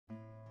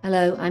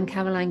Hello, I'm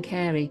Caroline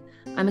Carey.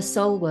 I'm a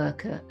soul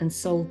worker and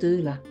soul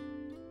doula.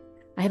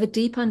 I have a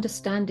deep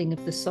understanding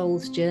of the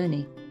soul's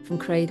journey from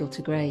cradle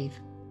to grave,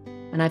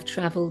 and I've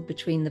travelled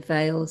between the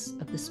veils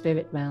of the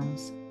spirit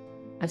realms.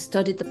 I've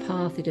studied the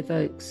path it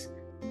evokes,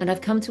 and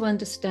I've come to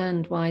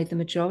understand why the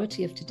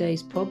majority of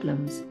today's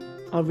problems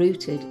are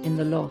rooted in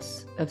the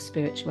loss of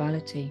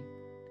spirituality.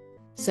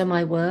 So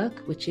my work,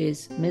 which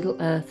is Middle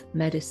Earth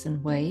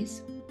Medicine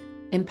Ways,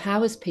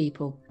 empowers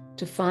people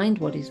to find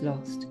what is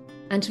lost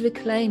and to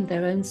reclaim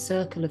their own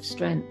circle of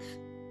strength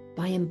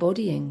by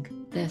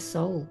embodying their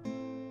soul.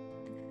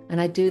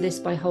 And I do this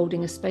by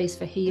holding a space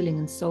for healing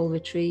and soul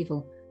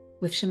retrieval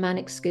with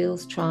shamanic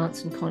skills,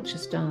 trance, and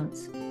conscious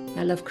dance.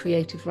 I love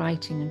creative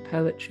writing and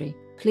poetry.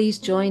 Please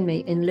join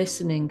me in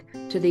listening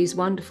to these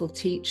wonderful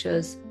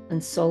teachers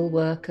and soul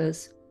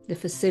workers, the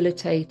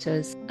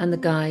facilitators, and the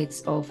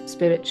guides of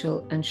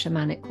spiritual and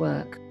shamanic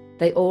work.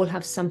 They all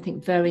have something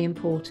very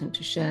important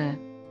to share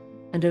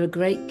and are a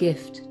great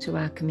gift to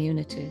our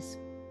communities.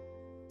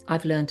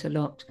 I've learned a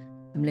lot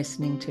from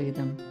listening to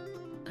them.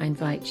 I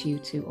invite you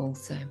to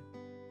also.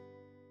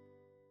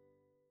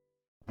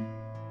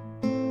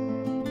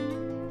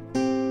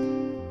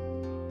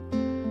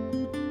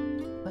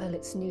 Well,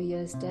 it's New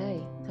Year's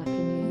Day. Happy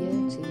New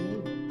Year to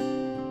you.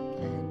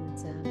 And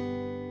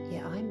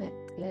I met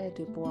Clare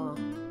Dubois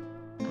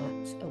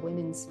at a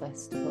women's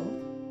festival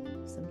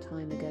some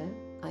time ago.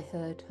 I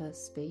heard her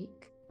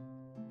speak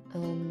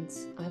and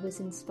I was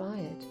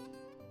inspired.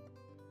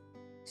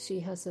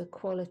 She has a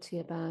quality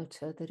about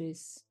her that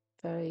is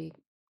very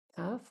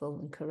powerful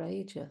and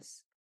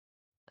courageous,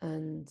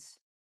 and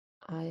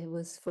I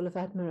was full of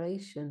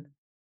admiration.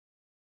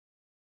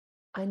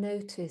 I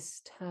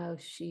noticed how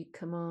she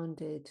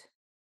commanded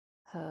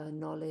her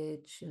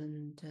knowledge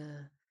and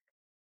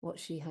what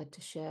she had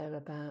to share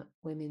about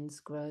women's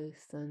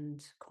growth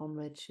and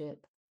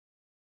comradeship,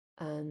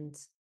 and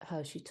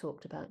how she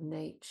talked about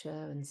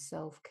nature and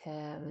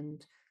self-care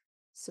and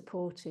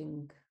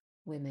supporting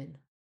women,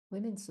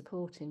 women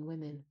supporting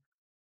women.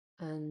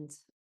 And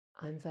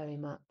I'm very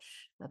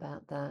much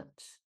about that.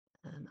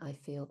 I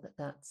feel that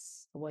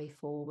that's a way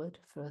forward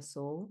for us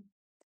all.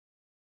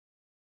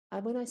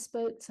 When I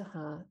spoke to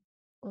her,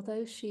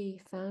 although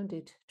she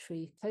co-founded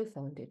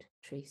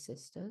Tree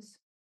Sisters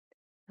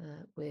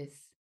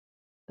with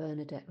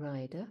Bernadette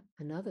Ryder,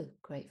 another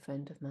great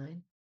friend of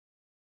mine,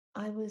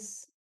 I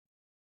was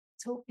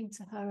talking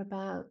to her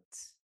about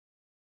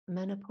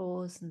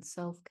menopause and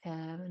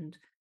self-care and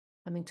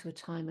coming to a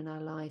time in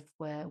our life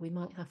where we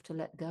might have to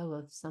let go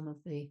of some of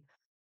the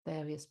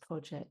various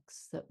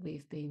projects that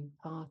we've been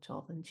part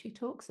of. And she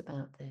talks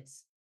about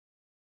this.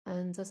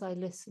 And as I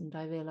listened,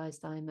 I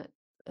realized I'm at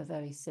a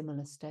very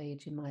similar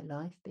stage in my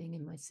life, being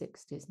in my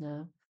 60s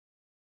now,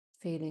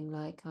 feeling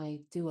like I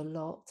do a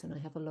lot and I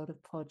have a lot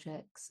of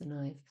projects and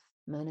I've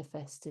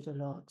manifested a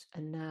lot.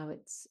 And now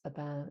it's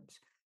about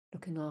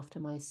looking after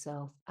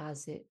myself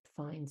as it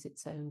finds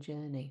its own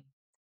journey,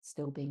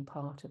 still being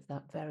part of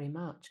that very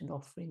much and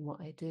offering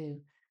what I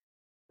do.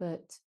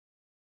 But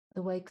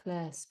the way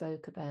Claire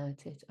spoke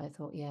about it, I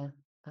thought,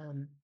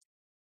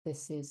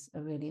 this is a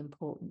really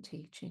important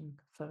teaching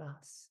for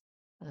us,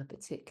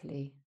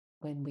 particularly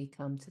when we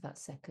come to that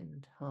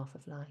second half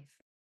of life.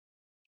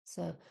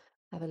 So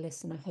have a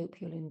listen. I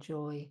hope you'll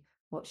enjoy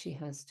what she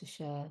has to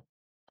share.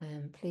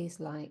 Please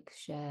like,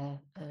 share,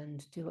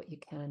 and do what you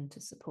can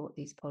to support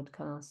these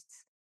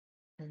podcasts.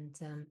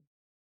 And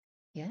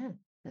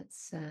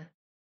let's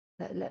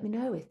let me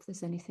know if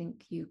there's anything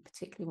you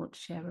particularly want to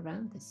share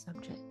around this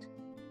subject.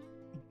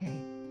 Okay.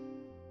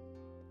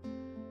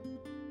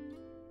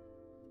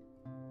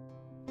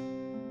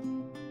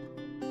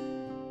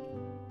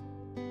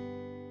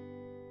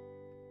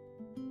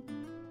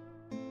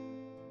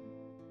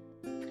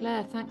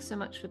 Claire, thanks so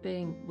much for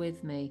being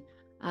with me.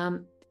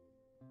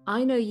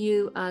 I know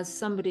you as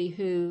somebody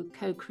who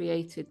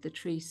co-created the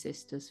Tree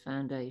Sisters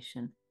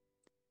Foundation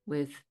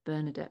with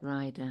Bernadette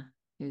Ryder,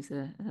 who's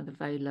another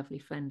very lovely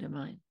friend of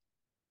mine.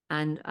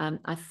 And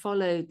I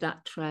followed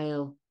that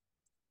trail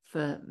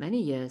for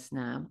many years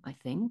now, I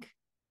think.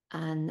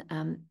 And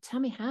tell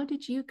me, how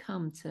did you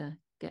come to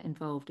get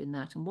involved in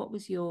that? And what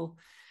was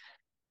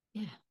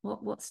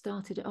what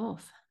started it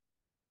off?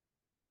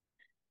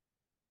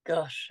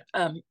 Gosh,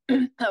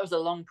 that was a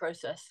long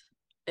process.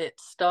 It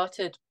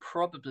started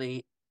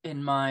probably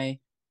in my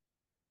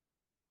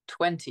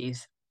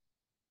 20s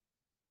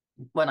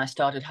when I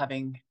started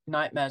having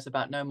nightmares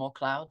about no more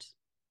clouds.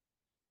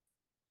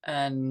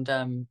 And,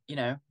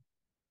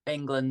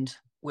 England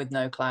with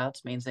no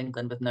clouds means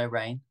England with no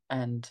rain.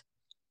 And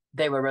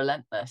they were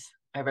relentless.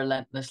 I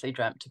relentlessly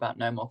dreamt about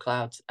no more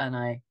clouds.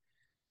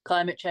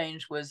 Climate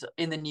change was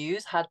in the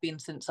news, had been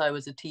since I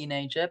was a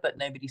teenager, but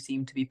nobody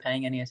seemed to be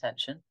paying any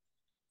attention.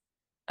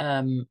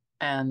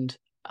 And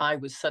I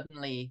was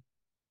suddenly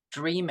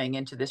dreaming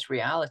into this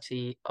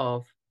reality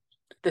of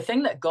the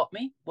thing that got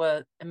me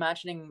were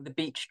imagining the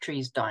beech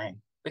trees dying,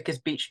 because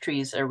beech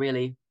trees are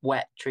really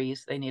wet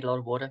trees. They need a lot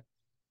of water.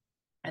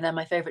 And they're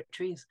my favorite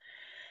trees.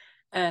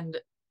 And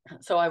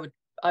so I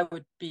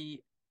would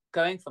be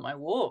going for my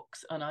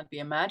walks, and I'd be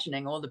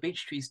imagining all the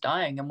beech trees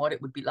dying and what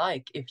it would be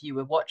like if you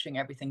were watching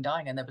everything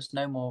dying and there was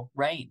no more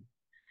rain.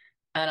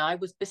 And I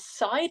was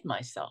beside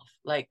myself,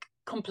 like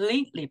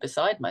completely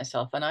beside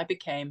myself. And I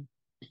became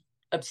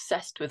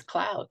obsessed with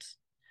clouds.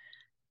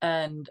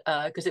 And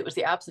because it was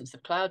the absence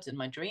of clouds in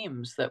my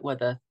dreams that was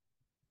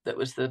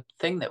the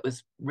thing that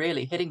was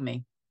really hitting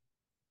me.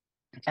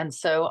 And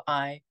so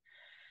I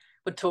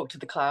would talk to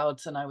the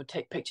clouds, and I would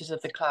take pictures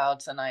of the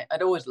clouds. And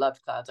I'd always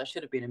loved clouds. I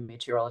should have been a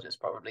meteorologist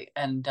probably.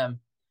 And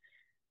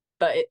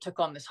but it took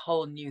on this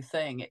whole new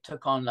thing. It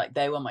took on, like,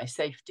 they were my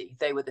safety.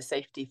 They were the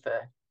safety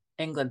for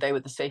England. They were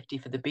the safety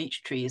for the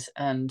beech trees.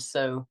 And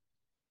so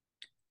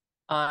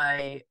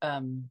I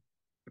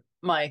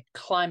my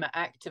climate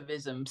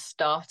activism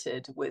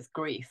started with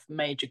grief,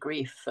 major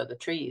grief for the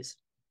trees.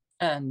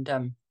 And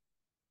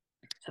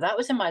so that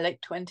was in my late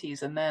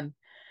 20s. And then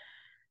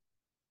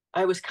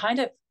I was kind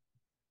of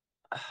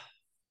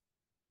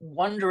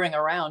wandering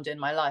around in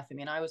my life. I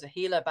mean, I was a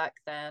healer back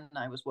then.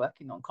 I was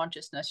working on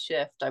consciousness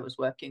shift. I was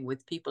working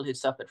with people who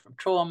suffered from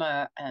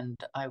trauma, and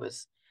I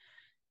was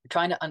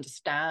trying to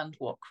understand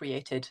what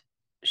created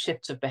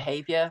shifts of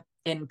behavior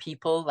in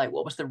people, like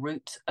what was the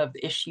root of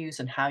the issues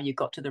and how you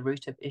got to the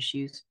root of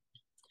issues.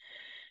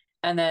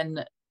 And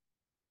then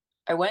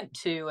I went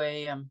to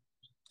a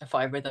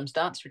 5 Rhythms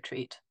dance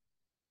retreat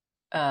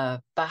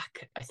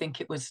back, I think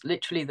it was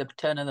literally the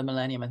turn of the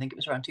millennium. I think it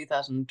was around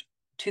 2000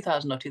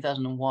 or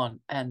 2001,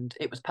 and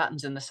it was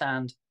Patterns in the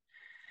Sand.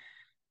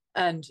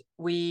 And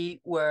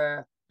we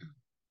were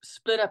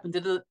split up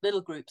into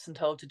little groups and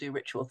told to do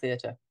ritual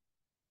theatre,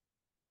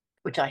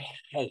 which I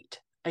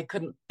hate. I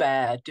couldn't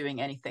bear doing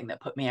anything that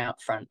put me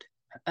out front.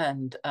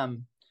 And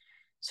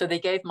so they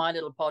gave my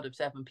little pod of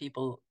 7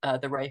 people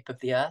the Rape of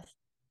the Earth,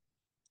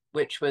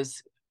 which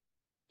was,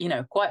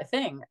 quite a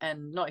thing,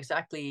 and not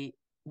exactly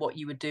what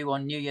you would do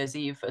on New Year's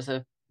Eve as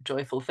a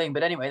joyful thing.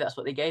 But anyway, that's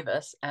what they gave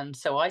us. And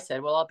so I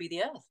said, well, I'll be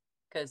the Earth,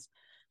 because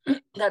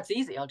that's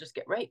easy. I'll just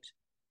get raped.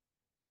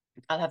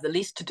 I'll have the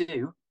least to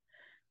do,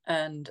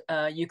 and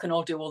you can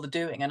all do all the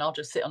doing, and I'll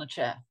just sit on a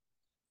chair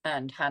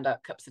and hand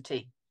out cups of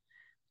tea.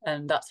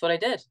 And that's what I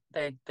did.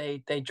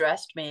 They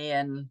dressed me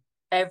in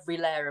every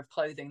layer of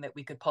clothing that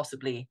we could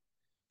possibly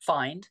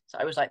find. So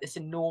I was like this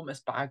enormous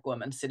bag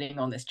woman sitting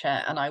on this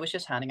chair, and I was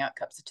just handing out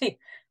cups of tea.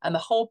 And the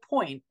whole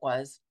point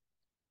was,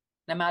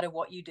 no matter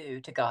what you do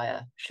to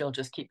Gaia, she'll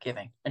just keep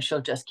giving, and she'll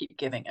just keep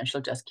giving, and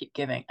she'll just keep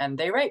giving. And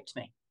they raped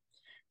me.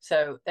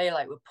 So they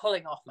were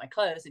pulling off my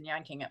clothes and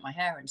yanking at my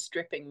hair and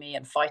stripping me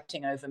and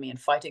fighting over me and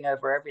fighting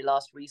over every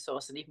last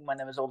resource. And even when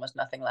there was almost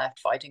nothing left,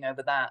 fighting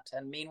over that.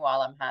 And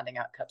meanwhile, I'm handing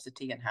out cups of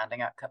tea and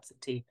handing out cups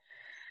of tea.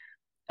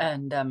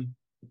 And then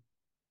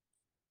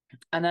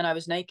I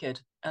was naked,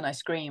 and I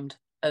screamed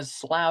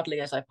as loudly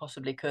as I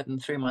possibly could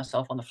and threw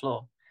myself on the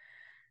floor.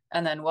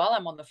 And then while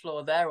I'm on the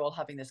floor, they're all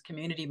having this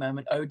community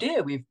moment. Oh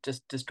dear, we've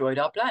just destroyed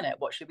our planet.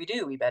 What should we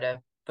do? We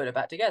better put it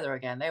back together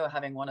again. They were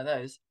having one of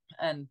those.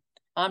 And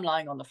I'm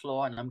lying on the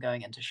floor, and I'm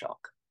going into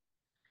shock.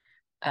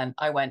 And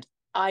I went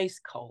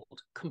ice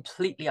cold,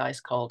 completely ice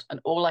cold.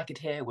 And all I could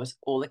hear was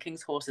all the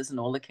king's horses and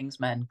all the king's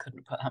men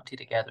couldn't put Humpty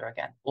together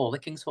again. All the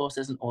king's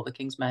horses and all the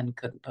king's men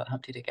couldn't put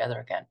Humpty together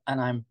again. And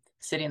I'm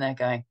sitting there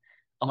going,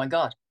 oh my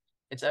God,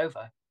 it's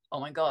over. Oh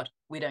my God,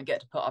 we don't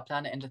get to put our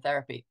planet into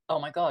therapy. Oh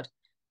my God,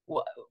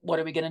 what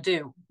are we going to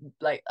do?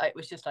 Like, it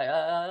was just like, it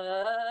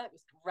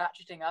was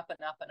ratcheting up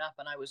and up and up.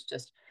 And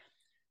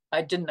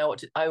I didn't know what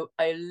to,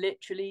 I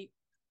literally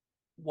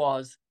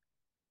was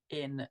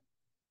in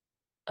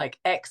like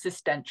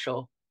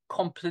existential,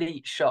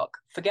 complete shock.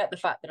 Forget the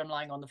fact that I'm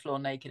lying on the floor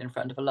naked in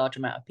front of a large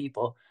amount of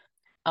people.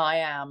 I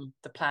am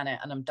the planet,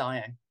 and I'm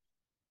dying.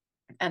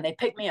 And they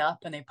pick me up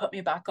and they put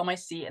me back on my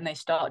seat, and they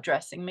start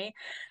dressing me,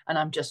 and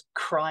I'm just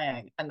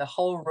crying, and the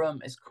whole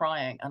room is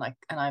crying, and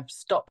I've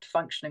stopped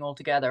functioning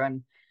altogether.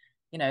 And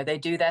they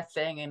do their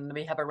thing, and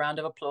we have a round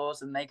of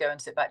applause, and they go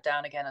and sit back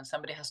down again, and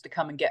somebody has to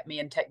come and get me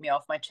and take me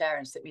off my chair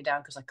and sit me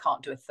down because I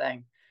can't do a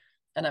thing.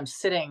 And I'm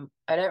sitting,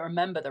 I don't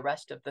remember the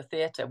rest of the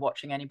theatre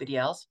watching anybody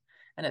else.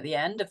 And at the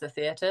end of the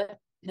theatre,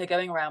 they're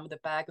going around with a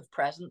bag of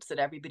presents that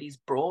everybody's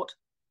brought.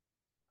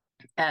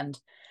 And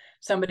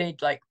somebody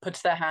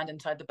puts their hand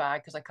inside the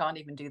bag, because I can't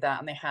even do that.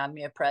 And they hand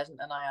me a present,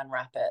 and I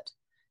unwrap it.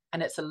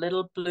 And it's a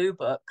little blue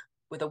book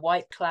with a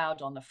white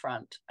cloud on the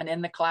front. And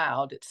in the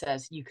cloud, it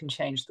says, you can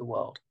change the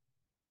world.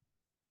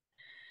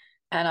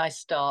 And I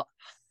start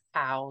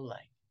howling,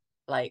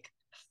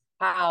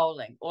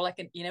 howling. All I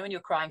can, when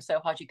you're crying so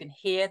hard, you can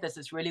hear there's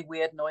this really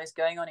weird noise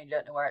going on, and you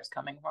don't know where it's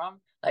coming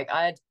from. Like,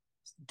 I had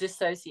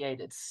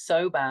dissociated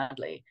so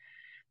badly.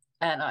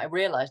 And I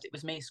realized it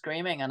was me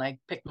screaming, and I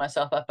picked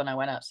myself up and I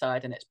went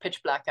outside, and it's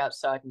pitch black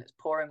outside, and it's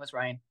pouring with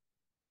rain.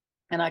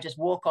 And I just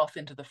walk off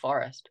into the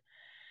forest.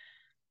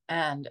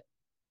 And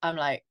I'm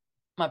like,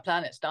 my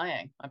planet's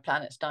dying. My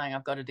planet's dying.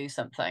 I've got to do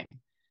something.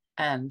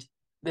 And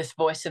this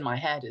voice in my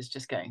head is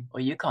just going,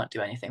 well, you can't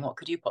do anything. What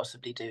could you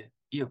possibly do?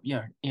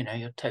 You're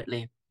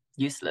totally,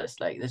 useless.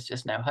 Like, there's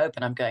just no hope.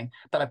 And I'm going,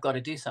 but I've got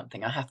to do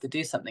something. I have to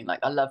do something. Like,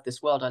 I love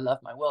this world. I love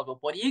my world. Well,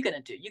 what are you going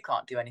to do? You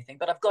can't do anything,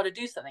 but I've got to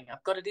do something.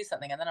 I've got to do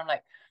something. And then I'm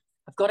like,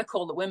 I've got to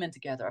call the women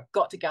together. I've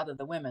got to gather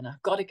the women.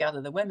 I've got to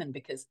gather the women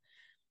because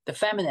the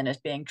feminine is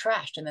being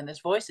trashed. And then this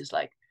voice is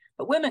like,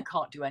 but women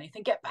can't do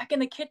anything. Get back in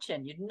the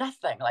kitchen. You're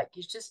nothing. Like,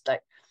 it's just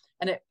like,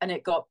 and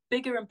it got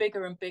bigger and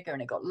bigger and bigger,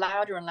 and it got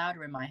louder and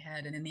louder in my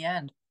head. And in the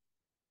end,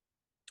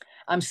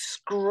 I'm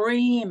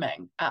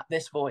screaming at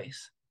this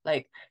voice,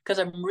 like, because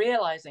I'm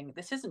realizing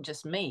this isn't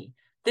just me.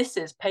 This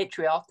is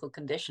patriarchal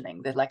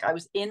conditioning. That, like, I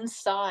was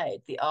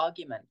inside the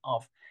argument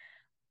of,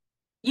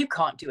 you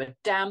can't do a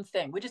damn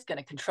thing. We're just going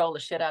to control the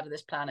shit out of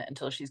this planet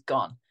until she's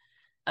gone.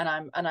 And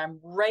I'm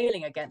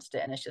railing against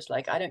it. And it's just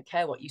like, I don't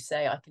care what you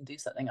say. I can do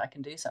something. I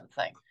can do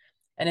something.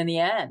 And in the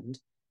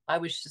end, I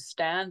was just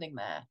standing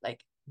there,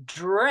 like,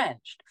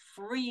 drenched,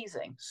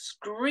 freezing,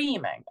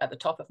 screaming at the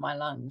top of my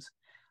lungs.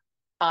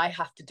 I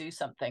have to do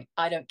something.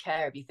 I don't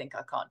care if you think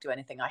I can't do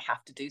anything. I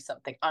have to do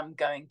something. I'm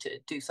going to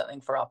do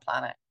something for our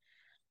planet.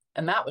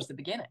 And that was the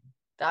beginning.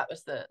 That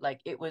was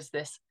it was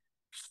this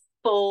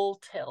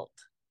full tilt,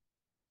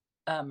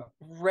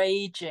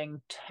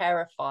 raging,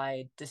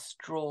 terrified,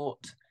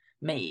 distraught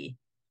me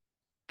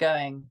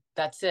going,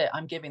 that's it.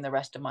 I'm giving the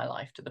rest of my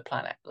life to the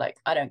planet. Like,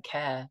 I don't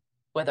care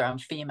whether I'm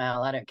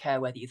female. I don't care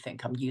whether you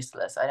think I'm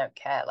useless. I don't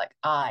care. Like,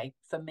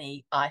 for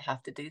me, I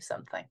have to do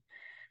something.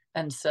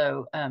 And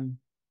so,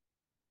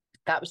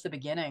 that was the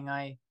beginning.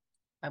 I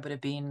would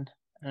have been,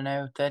 I don't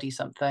know, 30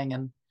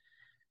 something,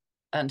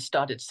 and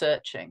started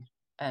searching,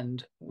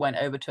 and went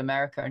over to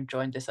America and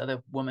joined this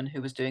other woman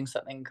who was doing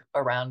something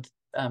around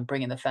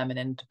bringing the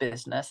feminine to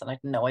business. And I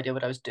had no idea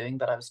what I was doing,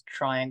 but I was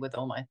trying with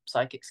all my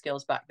psychic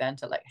skills back then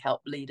to, like,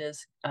 help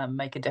leaders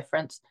make a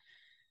difference.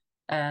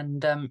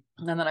 And then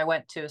I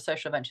went to a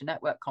social venture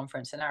network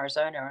conference in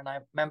Arizona, and I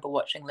remember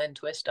watching Lynn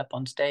Twist up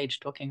on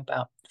stage talking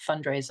about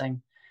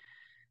fundraising,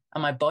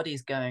 and my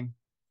body's going,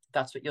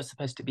 that's what you're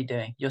supposed to be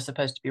doing. You're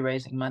supposed to be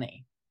raising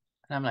money.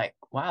 And I'm like,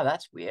 wow,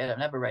 that's weird. I've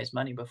never raised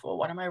money before.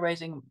 What am I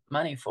raising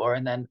money for?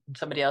 And then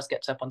somebody else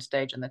gets up on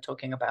stage and they're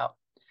talking about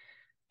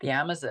the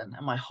Amazon,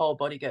 and my whole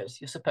body goes,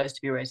 you're supposed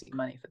to be raising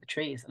money for the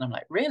trees. And I'm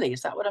like, really?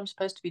 Is that what I'm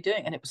supposed to be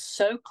doing? And it was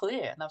so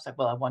clear. And I was like,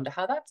 well, I wonder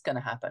how that's going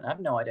to happen. I have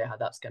no idea how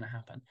that's going to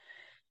happen.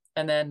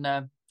 And then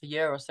a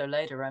year or so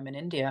later, I'm in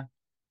India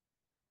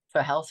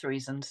for health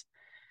reasons.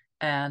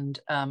 And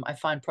I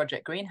find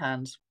Project Green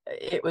Hands.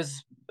 It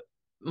was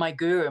my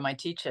guru, my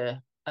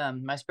teacher,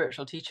 my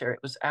spiritual teacher. It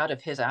was out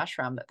of his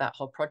ashram that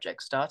whole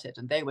project started,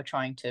 and they were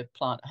trying to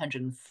plant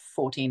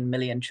 114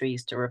 million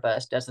trees to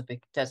reverse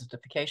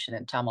desertification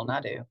in Tamil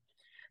Nadu,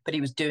 but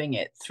he was doing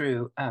it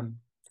through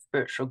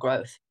spiritual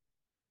growth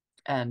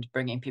and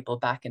bringing people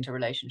back into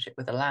relationship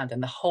with the land,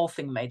 and the whole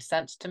thing made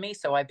sense to me.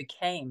 So I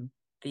became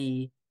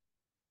the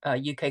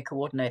UK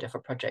coordinator for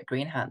Project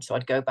Green Hands. So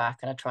I'd go back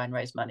and I'd try and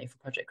raise money for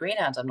Project Green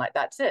Hands. I'm like,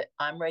 that's it.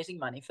 I'm raising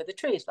money for the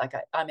trees. Like,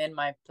 I'm in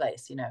my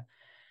place, you know.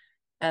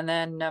 And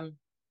then,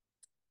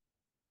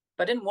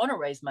 but I didn't want to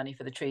raise money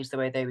for the trees the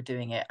way they were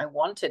doing it. I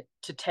wanted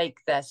to take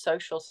their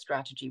social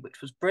strategy, which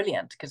was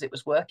brilliant because it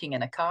was working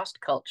in a caste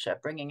culture,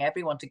 bringing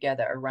everyone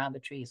together around the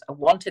trees. I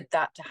wanted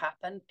that to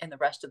happen in the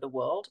rest of the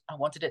world. I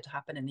wanted it to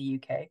happen in the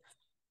UK.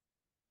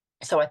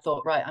 So I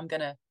thought, right, I'm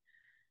going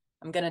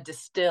to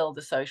distill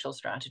the social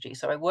strategy.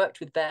 So I worked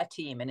with their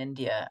team in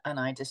India, and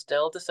I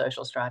distilled the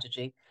social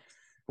strategy,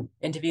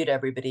 interviewed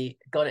everybody,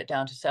 got it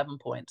down to 7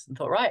 points, and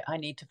thought, right, I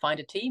need to find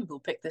a team who'll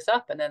pick this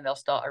up, and then they'll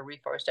start a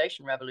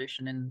reforestation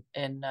revolution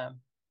in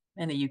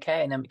the UK,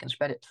 and then we can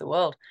spread it to the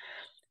world.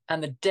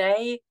 And the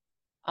day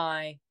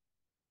I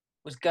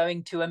was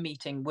going to a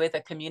meeting with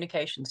a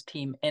communications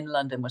team in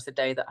London was the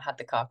day that I had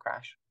the car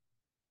crash.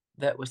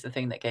 That was the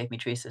thing that gave me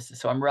tree sisters.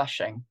 So I'm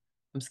rushing,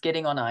 I'm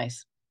skidding on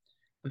ice,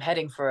 I'm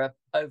heading for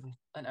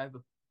an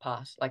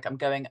overpass, like I'm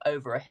going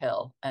over a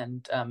hill.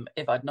 And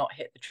if I'd not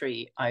hit the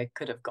tree, I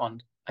could have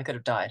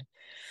died.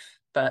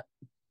 But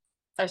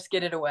I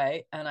skidded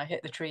away and I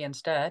hit the tree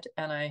instead,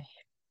 and I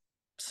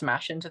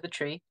smash into the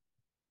tree.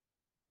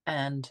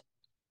 And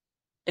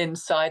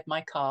inside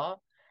my car,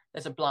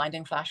 there's a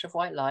blinding flash of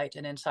white light,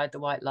 and inside the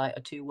white light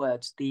are 2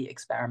 words: the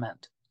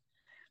experiment.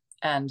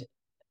 And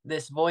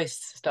this voice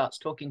starts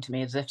talking to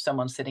me as if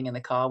someone's sitting in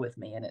the car with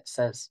me, and it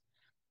says,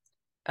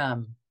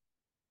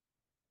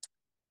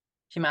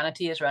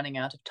 humanity is running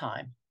out of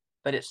time,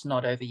 but it's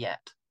not over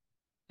yet.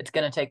 It's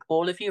going to take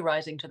all of you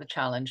rising to the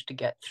challenge to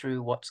get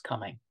through what's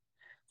coming.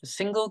 The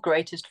single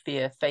greatest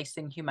fear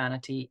facing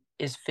humanity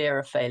is fear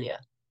of failure,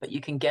 but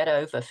you can get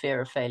over fear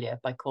of failure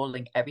by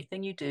calling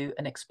everything you do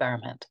an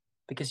experiment,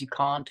 because you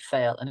can't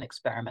fail an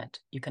experiment.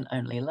 You can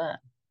only learn.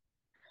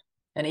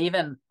 And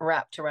even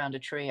wrapped around a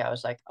tree, I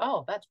was like,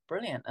 oh, that's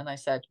brilliant. And I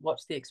said,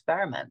 what's the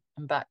experiment?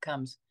 And back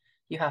comes,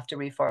 you have to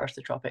reforest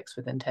the tropics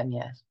within 10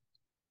 years.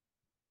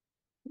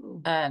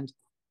 And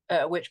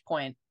at which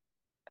point,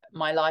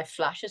 my life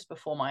flashes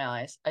before my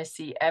eyes. I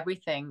see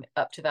everything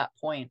up to that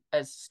point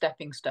as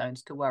stepping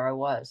stones to where I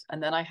was.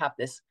 And then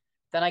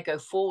I go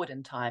forward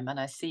in time and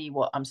I see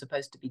what I'm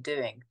supposed to be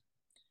doing.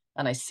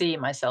 and I see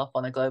myself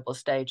on a global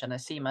stage, and I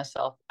see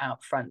myself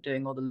out front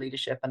doing all the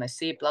leadership, and I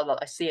see blah blah,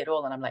 I see it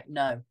all, and I'm like,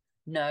 no,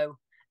 no,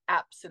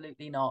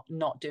 absolutely not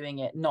doing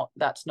it, not,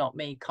 that's not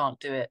me, can't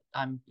do it,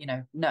 I'm,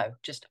 no,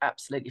 just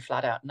absolutely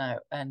flat out no.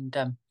 And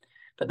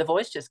but the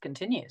voice just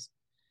continues,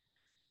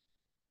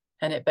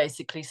 and it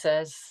basically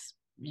says,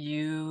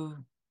 you're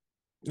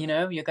going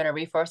to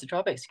reforest the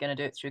tropics, you're going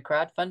to do it through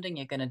crowdfunding,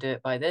 you're going to do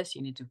it by this,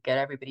 you need to get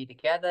everybody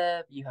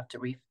together, you have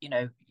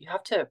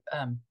to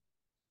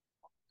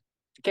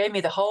gave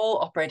me the whole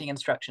operating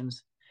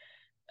instructions,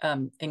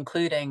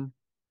 including,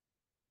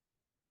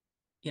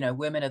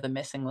 women are the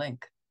missing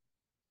link.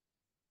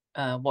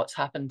 What's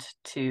happened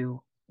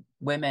to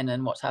women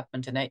and what's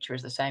happened to nature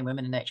is the same.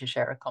 Women and nature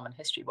share a common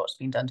history. What's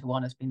been done to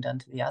one has been done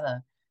to the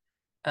other.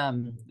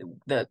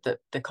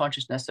 The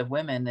consciousness of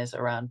women is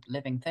around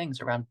living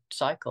things, around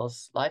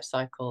cycles, life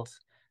cycles,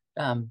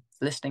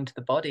 listening to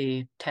the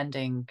body,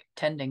 tending,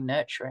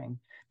 nurturing.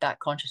 That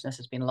consciousness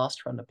has been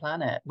lost from the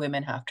planet.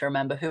 Women have to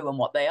remember who and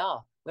what they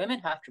are. Women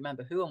have to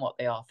remember who and what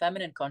they are.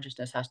 Feminine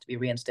consciousness has to be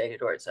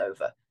reinstated or it's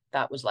over.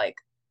 That was like,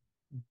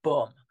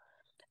 boom.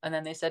 And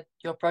then they said,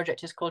 your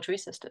project is called Tree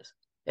Sisters.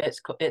 It's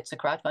a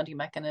crowdfunding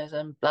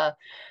mechanism, blah.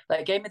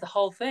 Like, it gave me the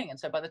whole thing. And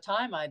so by the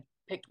time I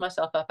picked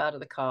myself up out of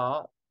the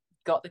car,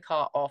 got the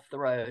car off the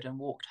road and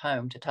walked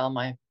home to tell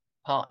my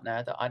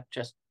partner that I'd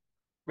just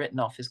written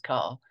off his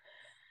car,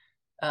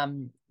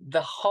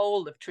 the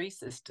whole of Tree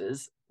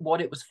Sisters, what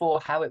it was for,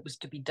 how it was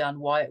to be done,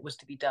 why it was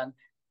to be done,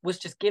 was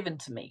just given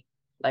to me,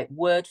 like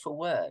word for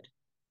word.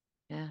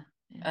 Yeah.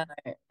 And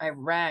I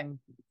rang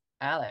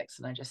Alex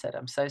and I just said,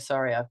 I'm so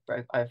sorry,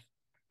 I've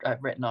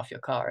written off your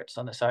car. It's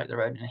on the side of the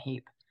road in a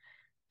heap.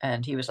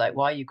 And he was like,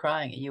 why are you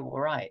crying? Are you all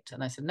right?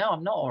 And I said, no,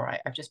 I'm not all right.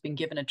 I've just been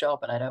given a job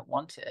and I don't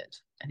want it.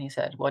 And he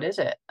said, what is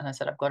it? And I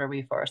said, I've got to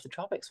reforest the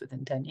tropics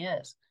within 10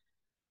 years.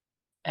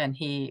 And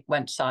he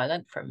went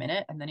silent for a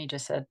minute. And then he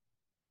just said,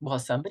 well,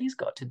 somebody's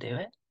got to do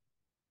it.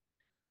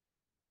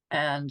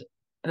 And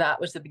that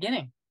was the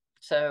beginning.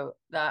 So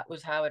that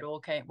was how it all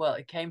came. Well,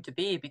 it came to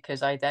be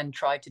because I then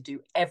tried to do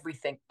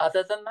everything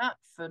other than that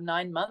for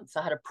 9 months.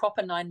 I had a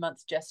proper 9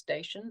 months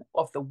gestation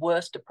of the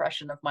worst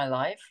depression of my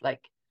life,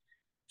 like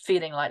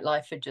feeling like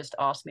life had just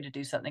asked me to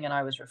do something and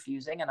I was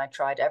refusing. And I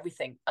tried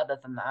everything other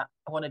than that.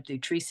 I wanted to do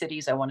Tree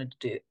Cities. I wanted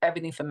to do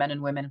everything for men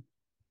and women.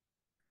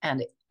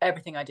 And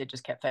everything I did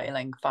just kept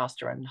failing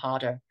faster and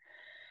harder.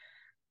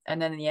 And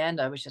then in the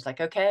end, I was just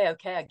like, okay,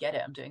 I get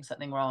it. I'm doing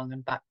something wrong.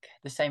 And back,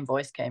 the same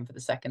voice came for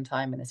the second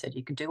time. And they said,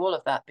 you can do all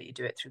of that, but you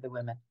do it through the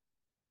women.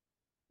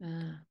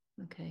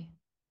 Okay.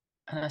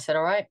 And I said,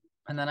 all right.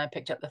 And then I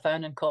picked up the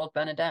phone and called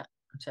Bernadette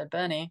and said,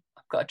 Bernie,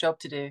 I've got a job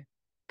to do.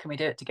 Can we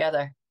do it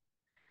together?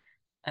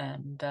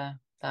 And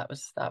that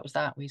was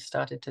that. We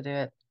started to do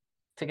it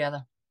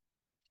together.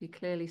 You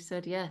clearly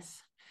said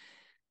yes.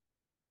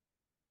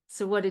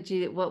 So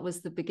what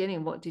was the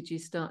beginning? What did you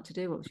start to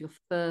do? What was your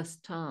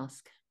first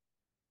task?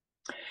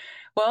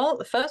 Well,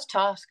 the first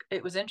task,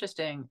 it was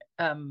interesting.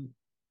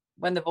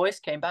 When the voice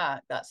came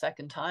back that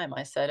second time,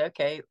 I said,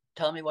 okay,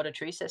 tell me what a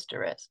tree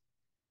sister is.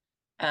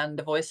 And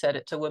the voice said,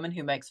 it's a woman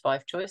who makes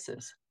 5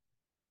 choices: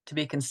 to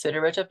be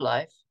considerate of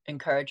life,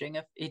 encouraging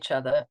of each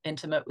other,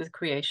 intimate with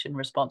creation,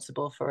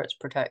 responsible for its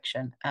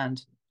protection,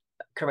 and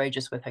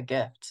courageous with her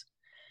gifts.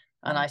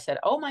 And I said,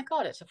 oh my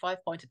God, it's a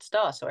 5-pointed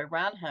star. So I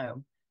ran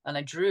home and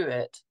I drew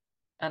it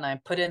and I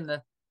put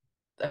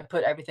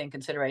everything: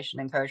 consideration,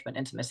 encouragement,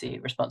 intimacy,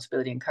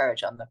 responsibility, and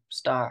courage on the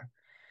star.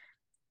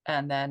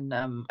 And then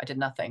I did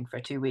nothing for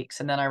 2 weeks.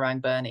 And then I rang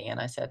Bernie and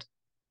I said,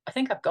 I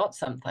think I've got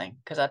something,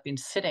 because I've been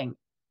sitting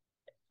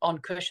on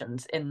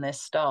cushions in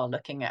this star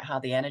looking at how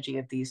the energy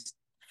of these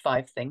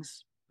 5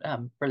 things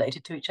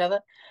related to each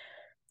other.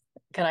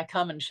 Can I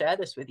come and share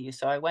this with you?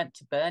 So I went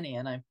to Bernie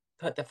and I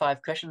put the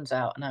 5 cushions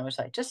out and I was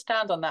like, just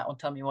stand on that one,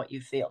 tell me what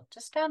you feel.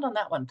 Just stand on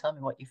that one, tell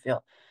me what you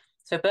feel.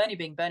 So Bernie,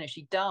 being Bernie,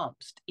 she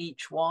danced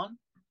each one.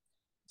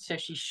 So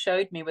she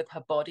showed me with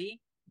her body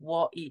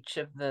what each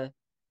of the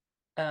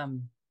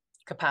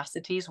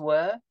capacities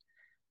were.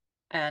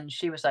 And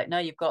she was like, no,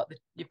 you've got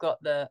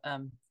the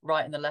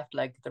right and the left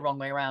leg the wrong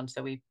way around.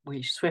 So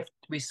we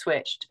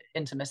switched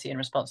intimacy and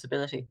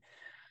responsibility.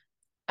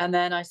 And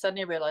then I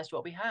suddenly realized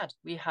what we had.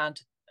 We had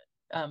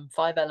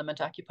 5-element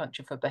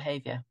acupuncture for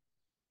behavior.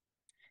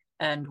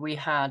 And we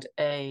had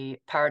a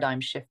paradigm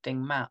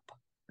shifting map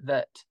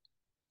that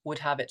would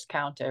have its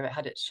counter. It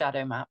had its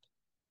shadow map.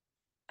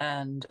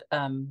 And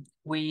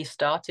we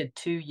started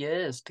 2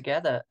 years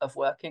together of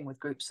working with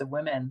groups of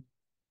women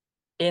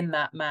in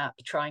that map,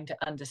 trying to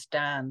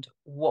understand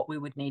what we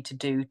would need to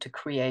do to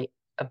create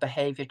a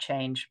behavior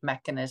change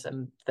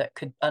mechanism that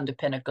could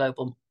underpin a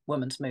global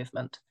women's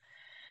movement.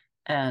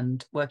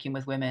 And working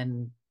with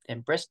women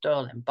in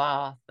Bristol, in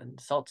Bath, and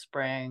Salt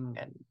Spring,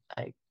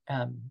 and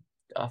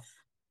off,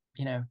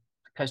 the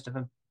coast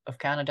of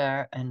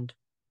Canada, and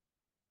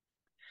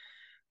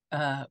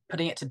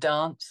putting it to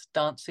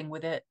dancing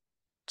with it,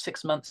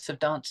 6 months of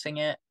dancing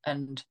it,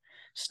 and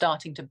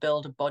starting to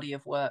build a body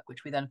of work,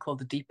 which we then called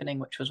the deepening,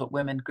 which was what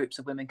groups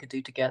of women could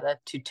do together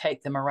to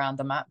take them around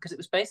the map, because it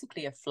was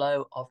basically a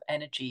flow of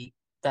energy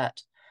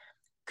that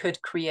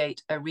could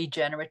create a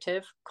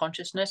regenerative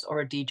consciousness or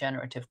a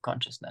degenerative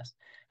consciousness.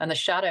 And the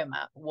shadow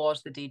map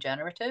was the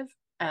degenerative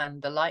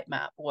and the light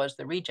map was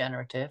the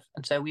regenerative.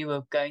 And so we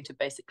were going to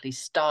basically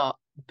start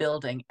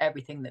building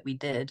everything that we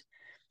did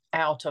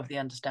out of the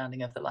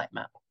understanding of the light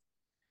map.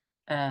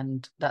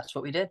 And that's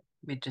what we did.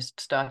 We just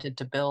started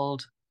to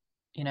build,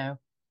 you know,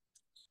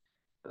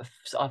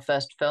 our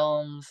first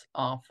films,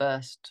 our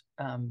first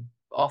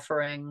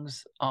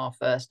offerings, our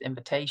first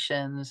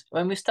invitations.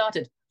 When we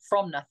started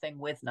from nothing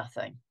with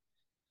nothing.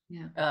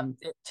 Yeah.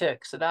 It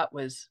took, so that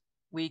was,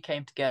 we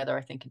came together,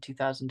 I think in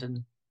 2000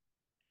 and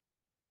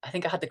I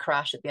think I had the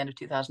crash at the end of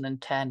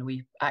 2010.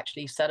 We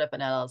actually set up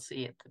an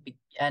LLC at the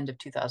end of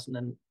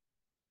 2011,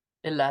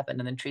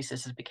 and then Tree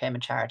Sisters became a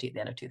charity at the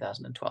end of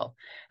 2012.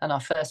 And our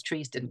first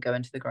trees didn't go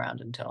into the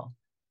ground until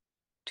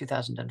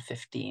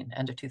 2015,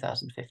 end of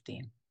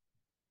 2015.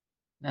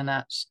 And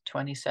that's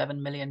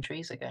 27 million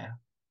trees ago.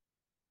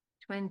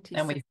 27.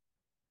 And we,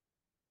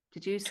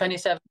 did you say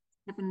 27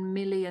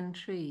 million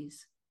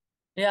trees?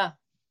 Yeah,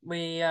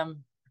 we I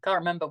can't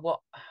remember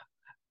what,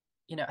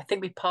 you know, I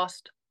think we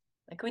passed,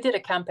 like we did a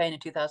campaign in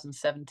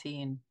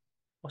 2017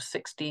 or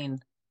 16.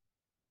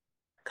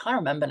 I can't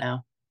remember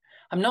now.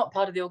 I'm not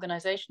part of the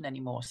organization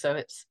anymore, so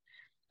it's,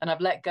 and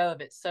I've let go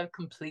of it so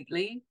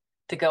completely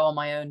to go on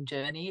my own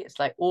journey. It's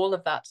like all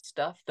of that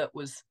stuff that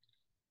was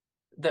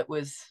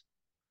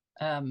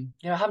you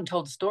know, I haven't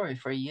told the story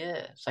for a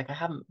year. It's like I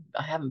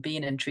haven't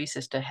been in Tree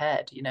Sister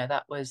head, you know.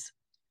 That was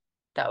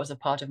a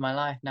part of my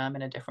life. Now I'm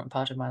in a different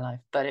part of my life,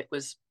 but it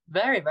was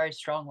very, very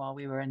strong while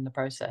we were in the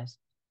process.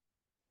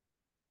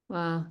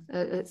 Wow,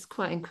 it's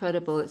quite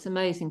incredible. It's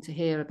amazing to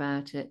hear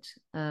about it,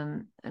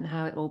 and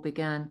how it all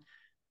began.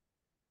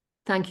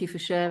 Thank you for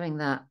sharing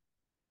that.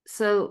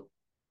 So,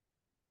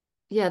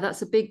 yeah,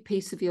 that's a big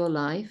piece of your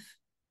life,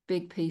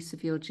 big piece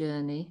of your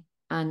journey,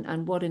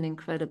 and what an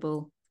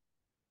incredible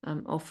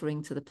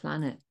offering to the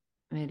planet,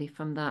 really,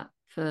 from that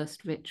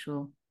first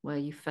ritual where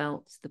you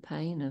felt the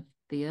pain of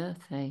the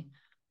earth, hey?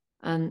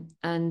 And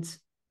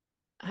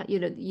you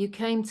know, you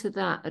came to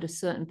that at a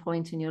certain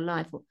point in your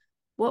life.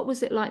 What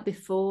was it like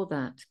before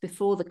that,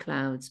 before the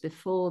clouds,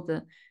 before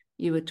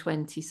you were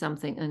 20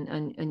 something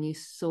and you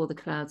saw the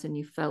clouds and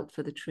you felt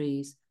for the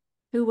trees?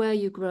 Who were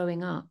you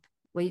growing up?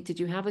 Did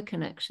you have a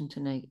connection to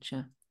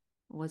nature?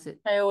 Or was it?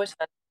 I always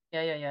had,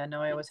 yeah.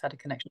 No, I always had a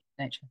connection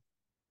to nature.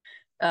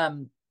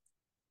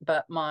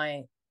 But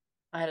I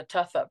had a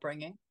tough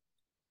upbringing,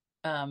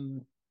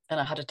 and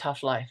I had a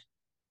tough life,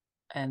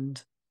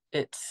 and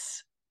it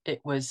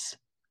was,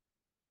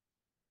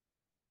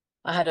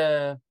 I had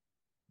a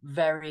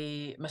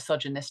very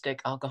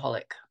misogynistic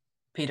alcoholic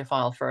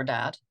pedophile for a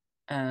dad,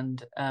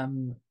 and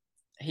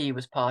he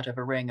was part of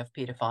a ring of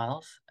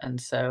pedophiles, and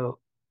so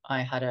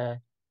I had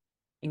a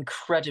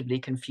incredibly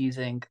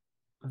confusing,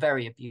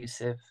 very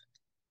abusive,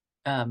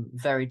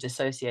 very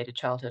dissociated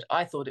childhood.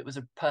 I thought it was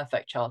a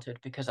perfect childhood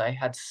because I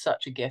had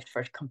such a gift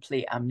for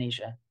complete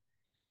amnesia,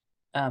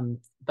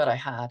 but I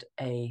had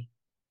a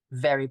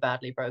very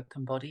badly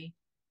broken body,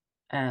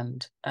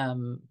 and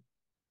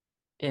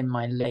in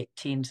my late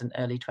teens and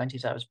early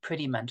 20s, I was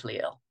pretty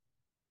mentally ill.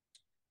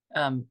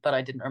 But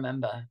I didn't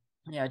remember.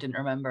 Yeah, I didn't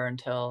remember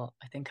until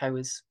I think I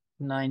was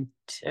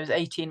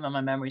 18 when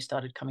my memory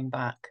started coming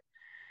back.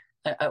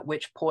 At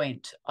which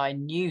point I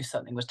knew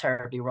something was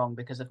terribly wrong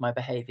because of my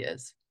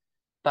behaviors,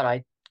 but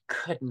I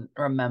couldn't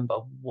remember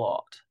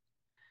what.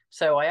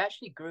 So I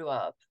actually grew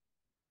up.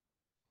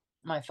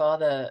 My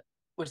father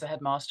was the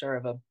headmaster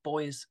of a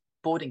boys'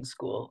 boarding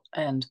school,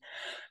 and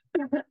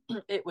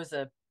it was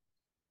a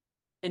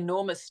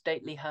enormous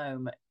stately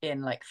home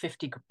in like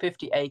 50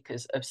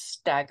 acres of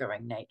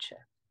staggering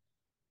nature.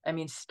 I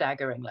mean,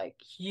 staggering, like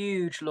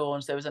huge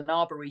lawns. There was an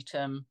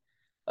arboretum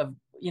of,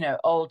 you know,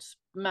 old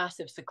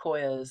massive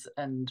sequoias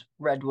and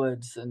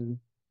redwoods and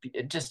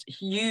just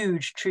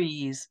huge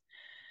trees,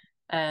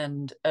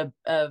 and a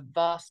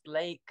vast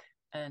lake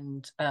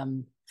and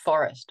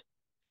forest.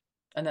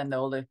 And then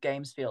all the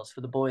games fields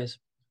for the boys.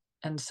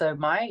 And so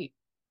my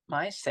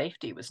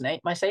safety was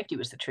my safety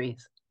was the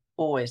trees,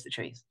 always the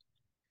trees.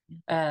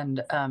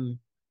 And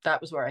that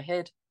was where I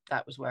hid.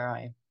 That was where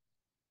I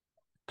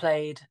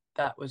played.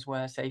 That was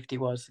where safety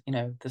was. You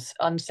know, the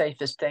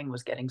unsafest thing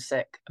was getting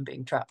sick and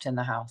being trapped in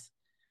the house,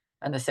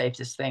 and the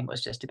safest thing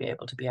was just to be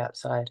able to be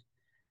outside.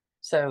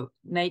 So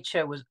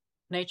nature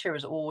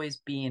has always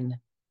been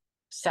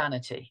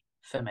sanity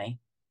for me.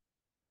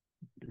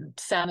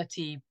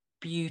 Sanity,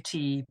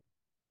 beauty,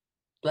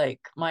 like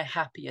my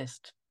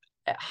happiest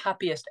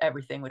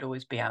everything would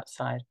always be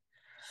outside,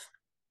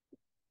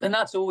 and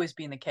that's always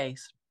been the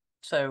case.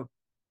 So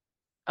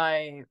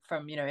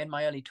from, you know, in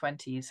my early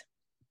 20s,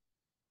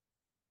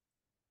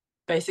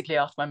 basically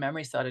after my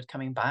memory started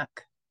coming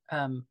back,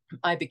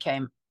 I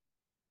became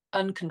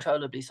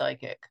uncontrollably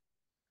psychic,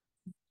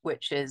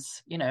 which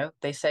is, you know,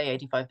 they say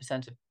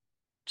 85% of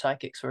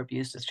psychics were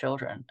abused as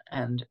children,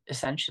 and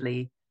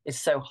essentially it's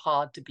so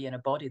hard to be in a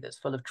body that's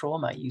full of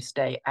trauma. You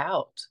stay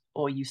out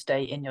or you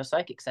stay in your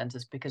psychic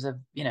centers because of,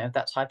 you know,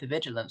 that's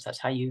hypervigilance. That's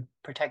how you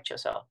protect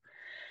yourself.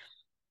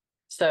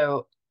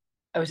 So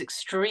I was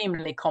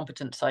extremely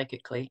competent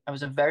psychically. I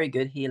was a very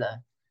good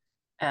healer,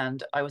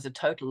 and I was a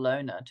total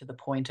loner to the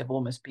point of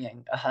almost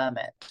being a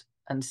hermit.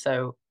 And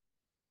so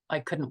I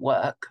couldn't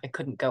work. I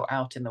couldn't go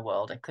out in the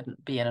world. I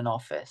couldn't be in an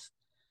office,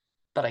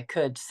 but I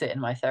could sit in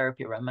my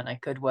therapy room and I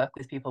could work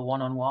with people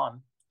one on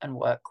one and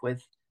work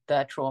with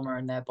their trauma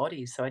and their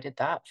bodies. So I did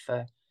that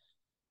for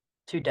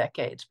 2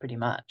 decades pretty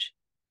much.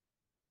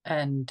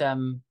 And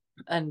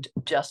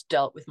just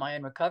dealt with my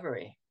own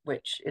recovery,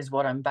 which is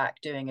what I'm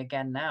back doing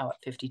again now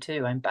at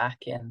 52. I'm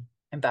back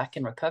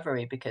in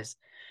recovery because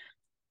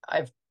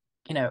I've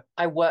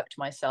I worked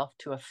myself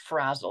to a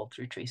frazzle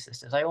through Tree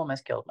Sisters. I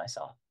almost killed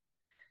myself.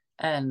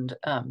 And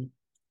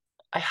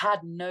I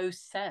had no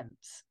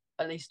sense,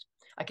 at least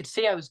I could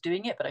see I was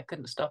doing it, but I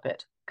couldn't stop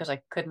it because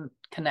I couldn't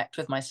connect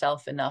with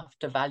myself enough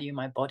to value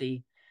my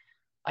body.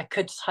 I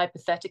could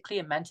hypothetically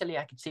and mentally,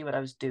 I could see what I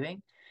was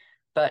doing,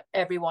 but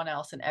everyone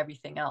else and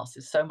everything else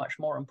is so much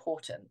more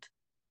important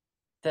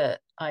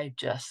that I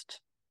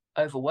just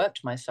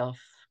overworked myself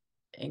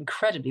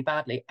incredibly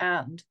badly.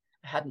 And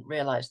I hadn't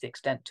realized the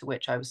extent to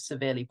which I was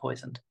severely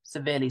poisoned,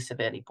 severely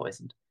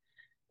poisoned,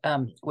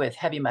 with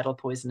heavy metal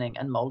poisoning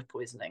and mold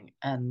poisoning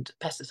and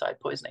pesticide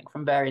poisoning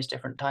from various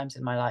different times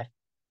in my life.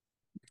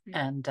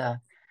 And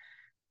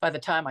by the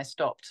time I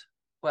stopped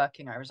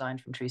working, I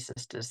resigned from Tree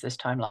Sisters this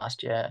time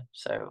last year.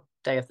 So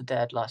Day of the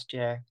Dead last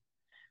year,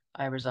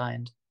 I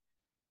resigned.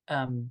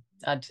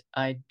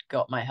 I'd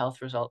got my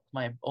health result,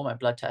 all my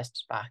blood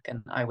tests back,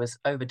 and I was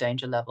over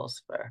danger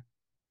levels for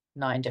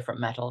 9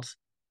 different metals,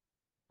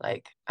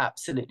 like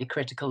absolutely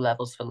critical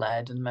levels for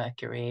lead and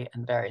mercury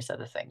and various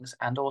other things,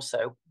 and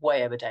also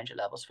way over danger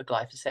levels for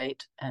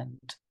glyphosate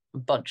and a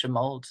bunch of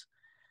molds.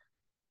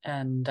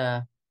 And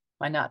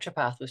my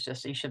naturopath was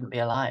just, you shouldn't be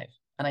alive.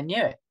 And I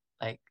knew it.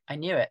 Like, I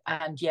knew it.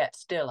 And yet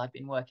still I've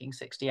been working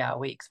 60-hour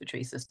weeks for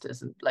Tree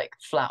Sisters and like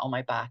flat on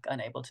my back,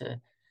 unable to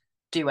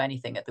do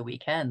anything at the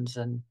weekends.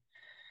 And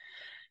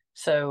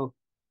so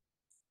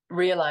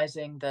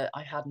realizing that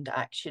I hadn't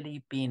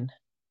actually been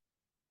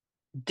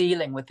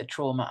dealing with the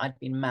trauma, I'd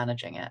been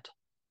managing it.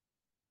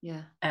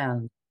 Yeah.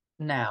 And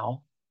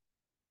now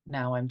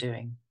I'm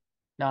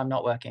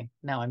not working.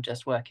 Now I'm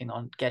just working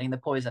on getting the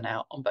poison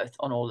out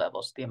on all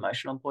levels, the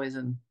emotional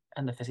poison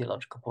and the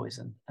physiological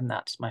poison. And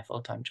that's my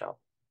full-time job.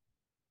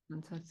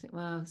 Fantastic.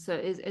 Wow. So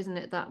isn't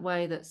it that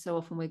way that so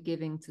often we're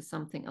giving to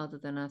something other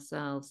than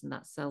ourselves, and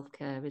that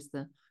self-care is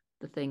the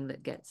thing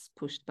that gets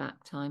pushed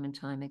back time and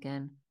time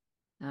again.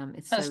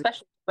 It's so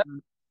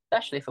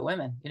especially for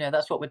women,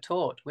 that's what we're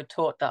taught. We're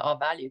taught that our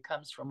value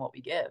comes from what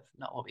we give,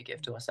 not what we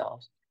give to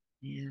ourselves.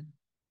 Yeah.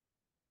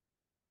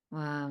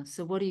 Wow.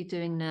 So what are you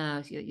doing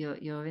now?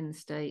 You're in the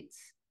States.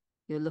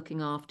 You're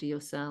looking after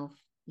yourself.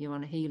 You're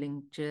on a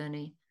healing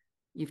journey.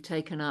 You've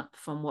taken up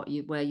from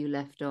where you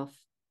left off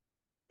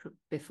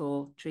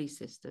before Tree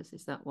Sisters.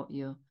 Is that what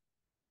you're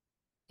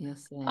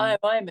saying?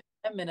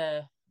 I'm in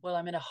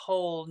a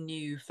whole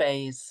new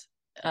phase.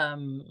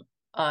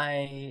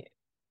 I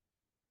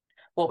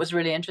What was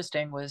really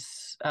interesting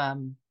was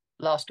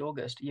last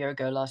August, a year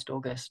ago, last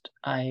August,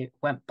 I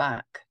went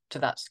back to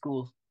that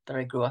school that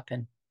I grew up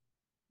in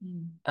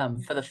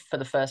for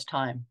the first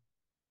time,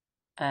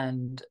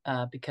 and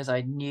because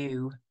I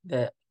knew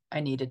that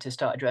I needed to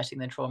start addressing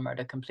the trauma at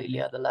a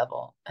completely other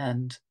level.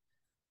 And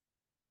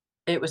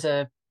it was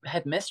a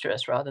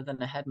headmistress rather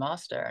than a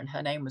headmaster, and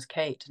her name was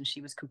Kate, and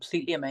she was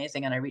completely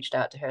amazing. And I reached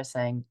out to her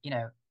saying,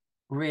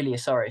 really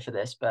sorry for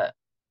this, but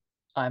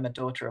I'm a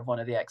daughter of one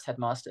of the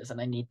ex-headmasters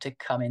and I need to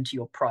come into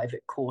your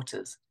private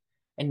quarters.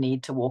 I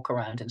need to walk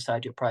around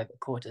inside your private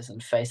quarters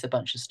and face a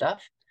bunch of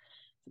stuff.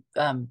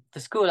 The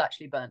school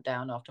actually burnt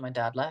down after my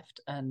dad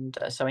left. And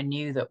so I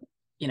knew that,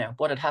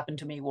 what had happened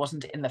to me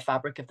wasn't in the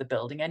fabric of the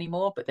building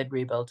anymore, but they'd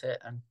rebuilt it.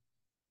 And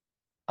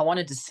I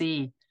wanted to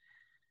see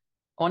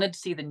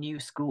the new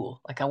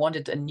school. Like I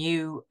wanted a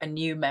new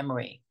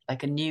memory,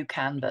 like a new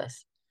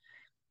canvas.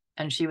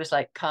 And she was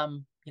like,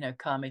 come,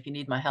 come, if you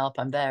need my help,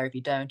 I'm there. If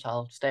you don't,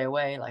 I'll stay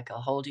away. Like I'll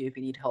hold you if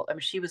you need help. I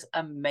mean, she was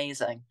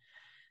amazing.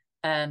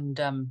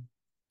 And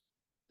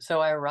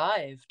so I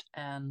arrived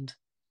and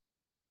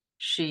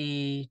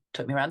she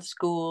took me around the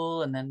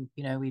school, and then,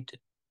 we did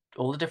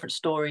all the different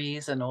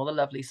stories and all the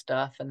lovely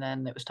stuff. And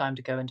then it was time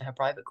to go into her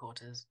private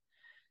quarters.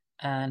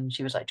 And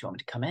she was like, do you want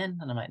me to come in?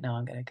 And I'm like, no,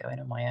 I'm going to go in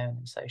on my own.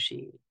 And so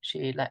she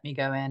let me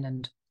go in,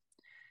 and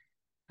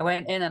I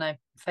went in and I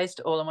faced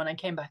it all. And when I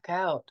came back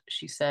out,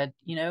 she said,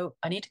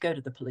 I need to go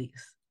to the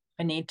police.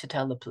 I need to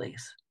tell the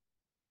police.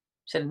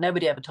 She said,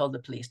 nobody ever told the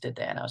police, did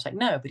they? And I was like,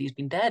 no, but he's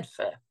been dead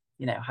for,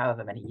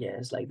 however many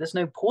years. Like, there's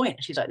no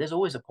point. She's like, there's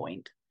always a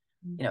point.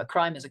 A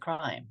crime is a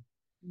crime.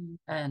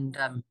 And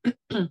I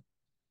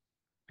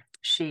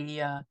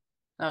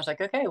was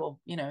like, okay, well,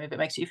 if it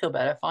makes you feel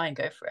better, fine,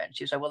 go for it. And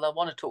she was like, well, they'll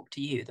want to talk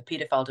to you. The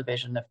paedophile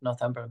division of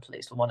Northumberland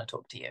Police will want to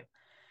talk to you.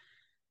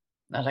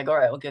 And I was like, all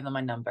right, we'll give them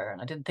my number.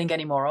 And I didn't think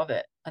any more of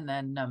it. And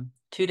then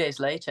 2 days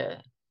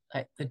later,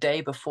 like the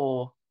day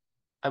before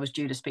I was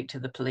due to speak to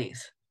the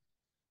police,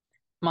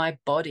 my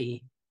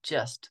body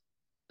just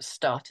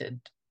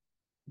started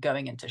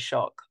going into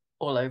shock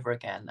all over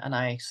again. And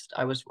I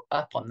was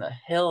up on the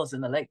hills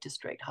in the Lake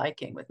District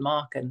hiking with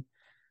Mark, and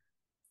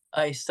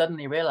I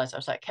suddenly realized, I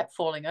was like, kept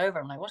falling over.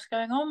 I'm like, what's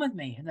going on with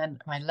me? And then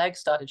my legs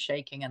started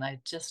shaking, and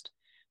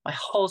my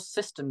whole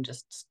system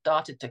just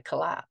started to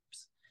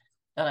collapse.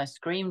 And I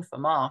screamed for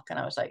Mark, and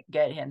I was like,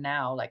 get here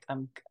now. Like,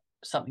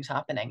 something's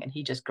happening. And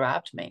he just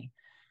grabbed me,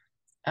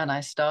 and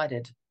I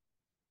started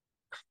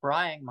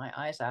crying my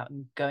eyes out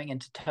and going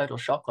into total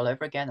shock all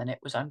over again. And it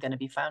was, I'm going to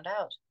be found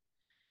out.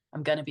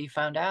 I'm going to be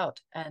found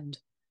out.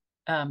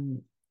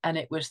 Um, and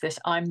it was this,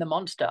 I'm the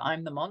monster,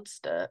 and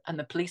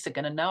the police are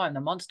going to know I'm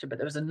the monster. But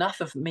there was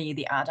enough of me,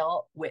 the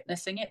adult,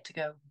 witnessing it to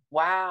go,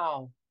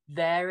 wow,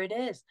 there it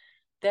is.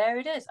 There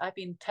it is. I've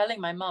been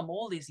telling my mum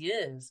all these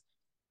years,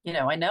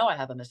 I know I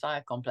have a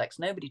messiah complex.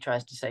 Nobody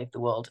tries to save the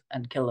world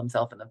and kill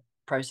themselves in the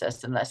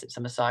process unless it's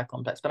a messiah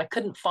complex, but I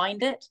couldn't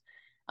find it.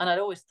 And I'd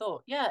always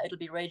thought, yeah, it'll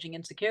be raging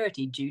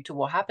insecurity due to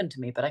what happened to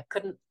me, but I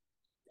couldn't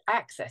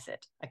access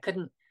it. I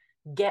couldn't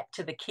get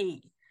to the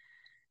key.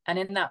 And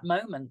in that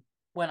moment,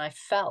 when I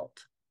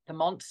felt the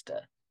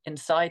monster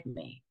inside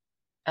me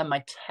and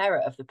my terror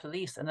of the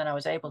police, and then I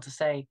was able to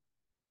say,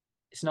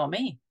 it's not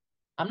me.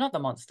 I'm not the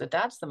monster.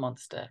 Dad's the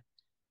monster.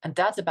 And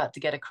Dad's about to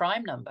get a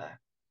crime number.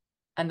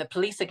 And the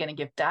police are going to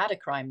give Dad a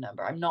crime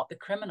number. I'm not the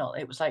criminal.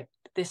 It was like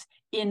this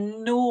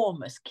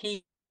enormous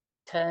key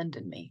turned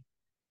in me.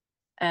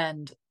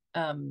 And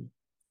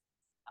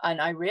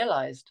I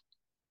realized,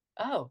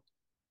 oh,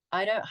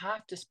 I don't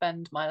have to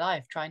spend my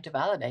life trying to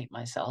validate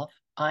myself.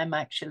 I'm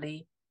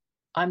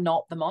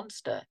not the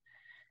monster.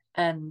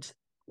 And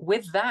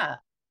with that,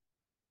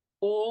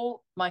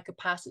 all my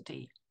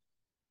capacity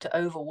to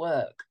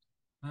overwork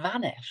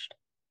vanished.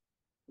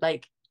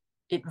 Like,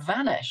 it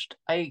vanished.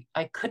 I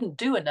couldn't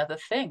do another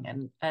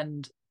thing.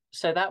 And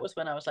so that was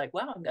when I was like,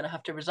 well, I'm going to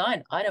have to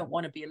resign. I don't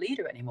want to be a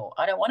leader anymore.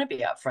 I don't want to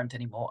be out front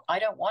anymore. I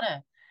don't want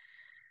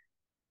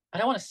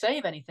to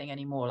save anything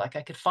anymore. Like,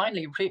 I could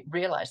finally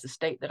realize the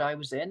state that I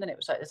was in. And it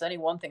was like, there's only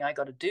one thing I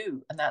got to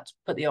do. And that's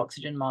put the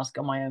oxygen mask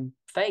on my own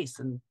face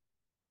and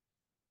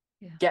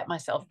get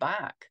myself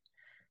back.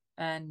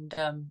 And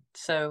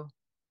so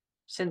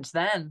since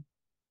then,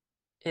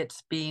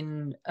 it's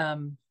been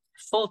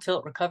full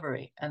tilt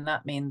recovery. And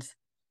that means,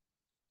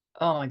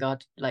 oh my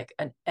God, like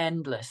an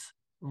endless,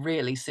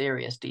 really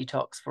serious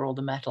detox for all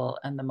the metal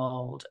and the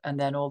mold, and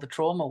then all the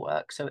trauma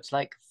work. So it's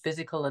like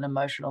physical and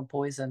emotional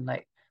poison,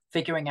 like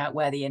figuring out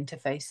where the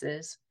interface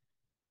is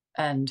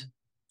and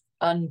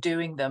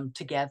undoing them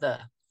together.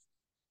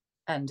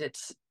 And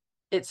it's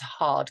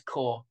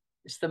hardcore.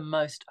 It's the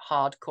most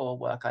hardcore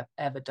work I've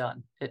ever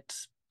done.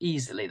 It's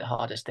easily the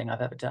hardest thing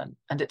I've ever done.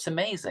 And it's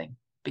amazing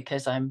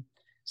because I'm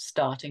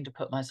starting to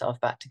put myself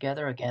back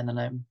together again, and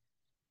I'm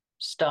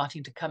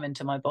starting to come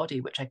into my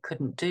body, which I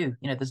couldn't do.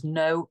 There's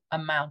no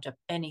amount of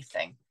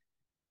anything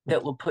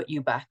that will put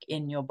you back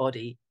in your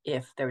body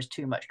if there is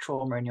too much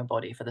trauma in your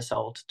body for the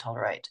soul to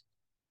tolerate.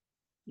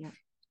 Yeah.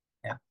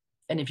 Yeah.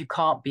 And if you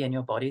can't be in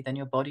your body, then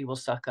your body will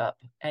suck up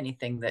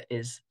anything that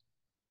is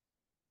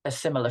a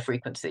similar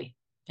frequency,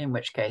 in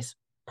which case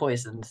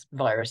poisons,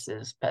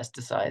 viruses,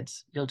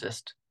 pesticides, you'll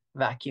just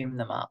vacuum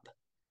them up.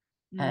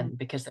 And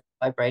because they're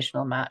a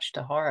vibrational match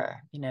to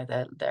horror,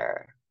 they're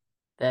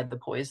the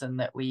poison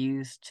that we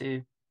use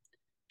to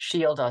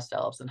shield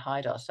ourselves and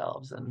hide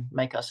ourselves and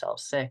make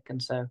ourselves sick.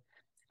 And so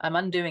I'm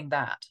undoing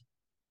that.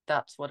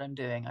 That's what I'm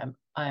doing.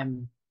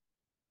 I'm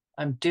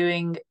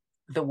doing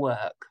the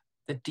work,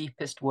 the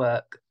deepest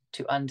work,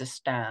 to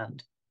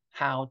understand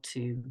how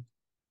to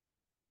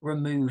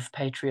remove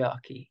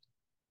patriarchy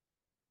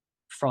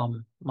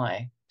from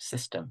my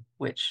system,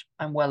 which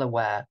I'm well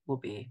aware will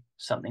be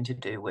something to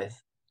do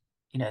with,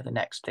 the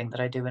next thing that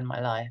I do in my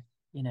life.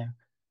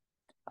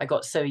 I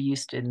got so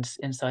used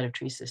inside of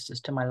Tree Sisters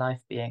to my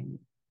life being,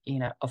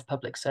 of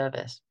public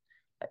service.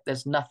 Like,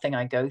 there's nothing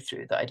I go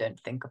through that I don't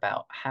think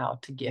about how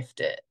to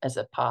gift it as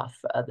a path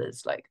for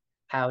others. Like,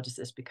 how does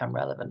this become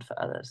relevant for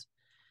others?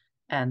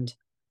 And,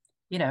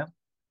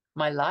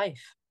 my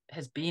life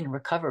has been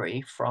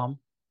recovery from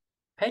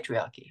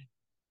patriarchy.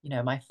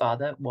 My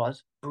father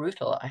was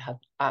brutal. I had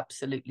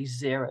absolutely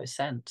zero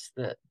sense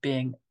that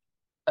being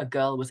a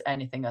girl was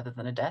anything other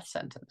than a death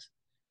sentence.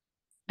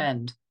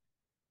 And,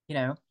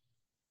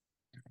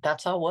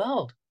 that's our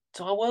world.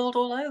 It's our world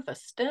all over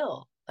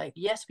still. Like,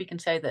 yes, we can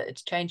say that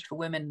it's changed for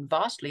women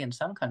vastly in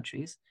some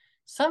countries.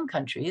 Some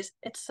countries,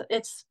 it's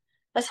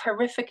as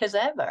horrific as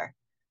ever.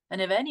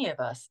 And if any of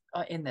us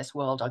in this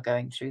world are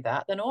going through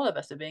that, then all of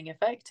us are being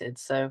affected.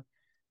 So,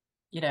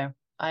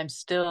 I'm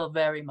still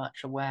very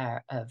much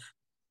aware of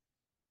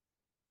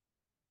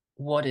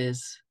what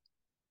is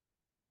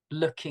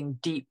looking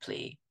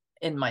deeply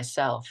in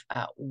myself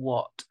at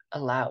what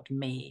allowed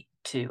me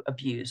to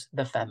abuse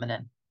the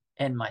feminine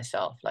in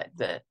myself, like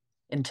the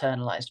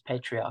internalized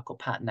patriarchal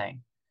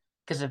patterning.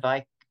 Because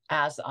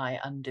as I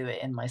undo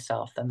it in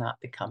myself, then that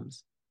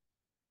becomes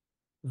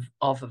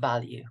of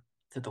value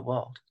to the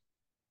world.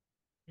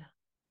 Yeah.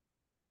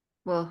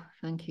 Well,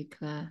 thank you,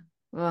 Claire.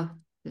 Well,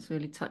 it's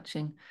really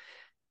touching.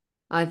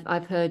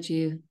 I've heard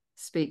you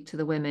speak to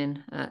the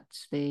women at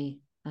the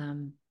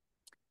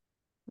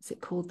what's it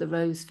called? The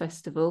Rose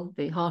Festival,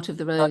 the Heart of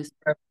the Rose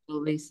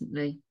Festival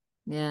recently.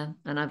 Yeah.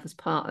 And I was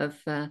part of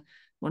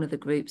one of the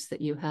groups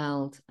that you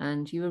held,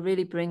 and you were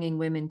really bringing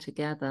women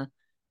together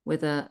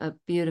with a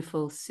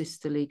beautiful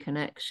sisterly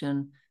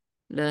connection,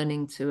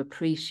 learning to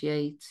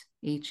appreciate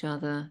each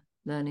other,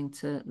 learning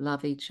to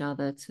love each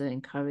other, to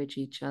encourage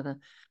each other.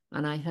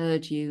 And I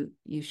heard you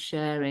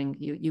sharing,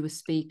 you were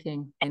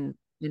speaking in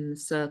the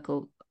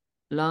circle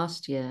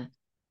last year,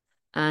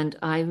 and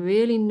I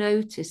really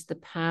noticed the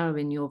power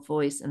in your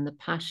voice and the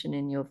passion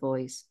in your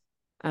voice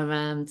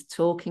around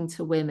talking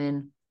to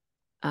women,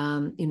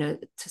 to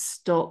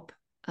stop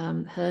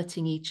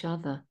hurting each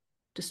other,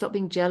 to stop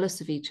being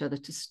jealous of each other,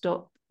 to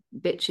stop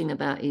bitching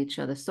about each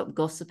other, stop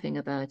gossiping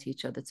about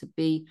each other, to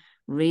be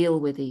real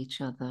with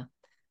each other.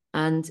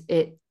 And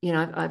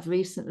I've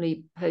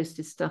recently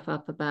posted stuff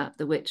up about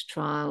the witch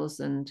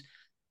trials and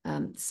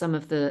some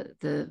of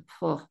the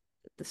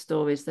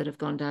stories that have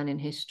gone down in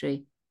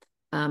history,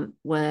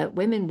 where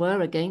women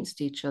were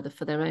against each other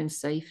for their own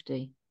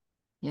safety.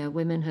 Yeah,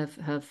 women have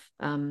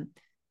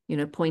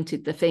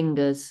pointed the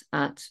fingers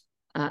at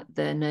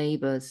their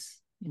neighbours,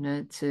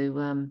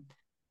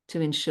 to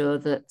ensure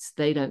that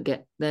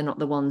they're not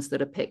the ones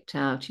that are picked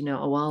out.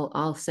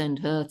 I'll send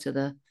her to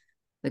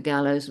the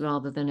gallows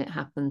rather than it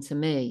happened to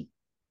me,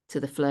 to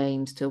the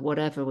flames, to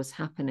whatever was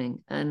happening.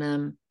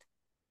 And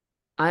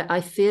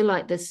I feel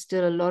like there's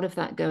still a lot of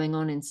that going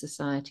on in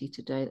society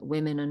today, that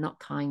women are not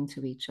kind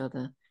to each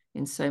other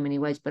in so many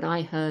ways. But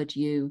I heard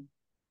you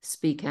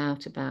speak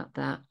out about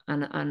that,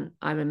 and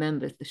I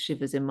remember the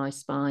shivers in my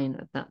spine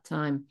at that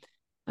time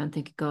and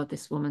thinking, God,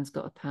 this woman's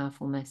got a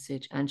powerful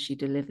message, and she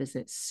delivers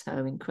it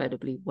so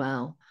incredibly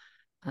well.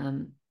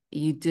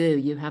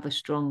 You have a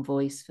strong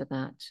voice for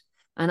that.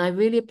 And I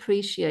really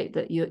appreciate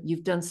that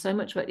you've done so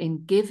much work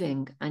in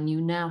giving, and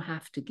you now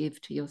have to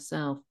give to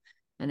yourself.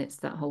 And it's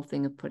that whole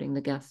thing of putting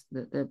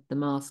the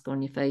mask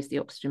on your face, the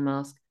oxygen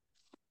mask,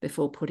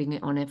 before putting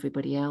it on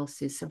everybody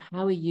else's. So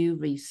how are you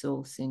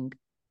resourcing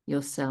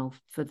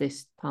yourself for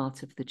this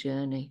part of the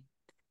journey?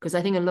 Because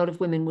I think a lot of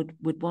women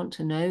would want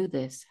to know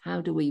this.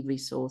 How do we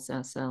resource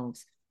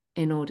ourselves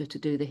in order to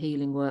do the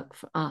healing work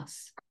for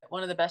us?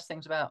 One of the best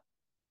things about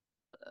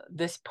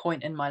this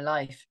point in my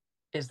life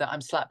is that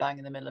I'm slap bang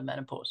in the middle of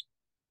menopause.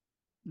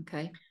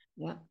 Okay.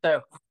 Yeah.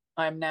 So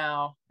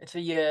it's a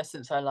year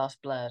since I last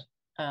bled,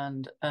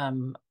 and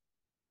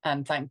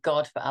thank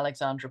God for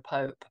Alexandra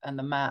Pope and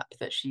the map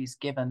that she's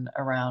given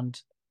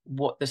around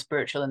what the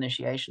spiritual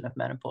initiation of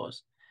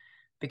menopause.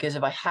 Because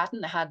if I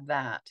hadn't had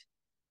that,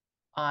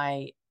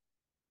 I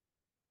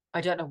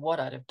don't know what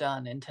I'd have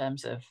done in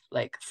terms of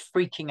like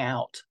freaking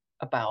out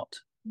about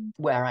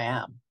where I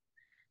am.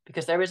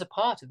 Because there is a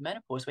part of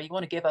menopause where you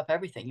want to give up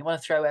everything. You want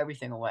to throw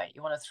everything away.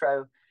 You want to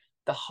throw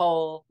the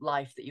whole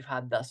life that you've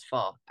had thus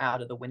far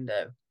out of the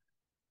window,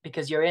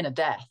 because you're in a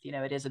death.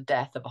 It is a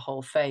death of a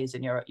whole phase,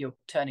 and you're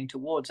turning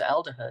towards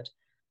elderhood.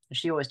 And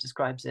she always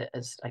describes it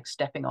as like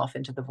stepping off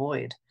into the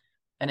void,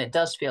 and it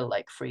does feel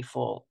like free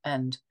fall.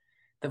 And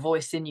the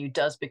voice in you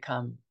does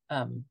become,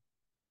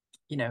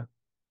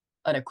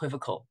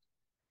 unequivocal.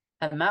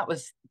 And that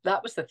was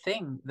the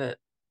thing that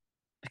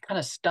kind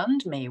of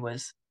stunned me.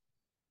 Was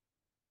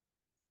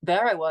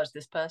there I was,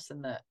 this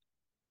person that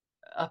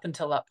up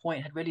until that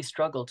point had really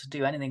struggled to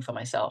do anything for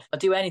myself, or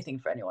do anything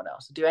for anyone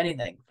else, or do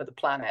anything for the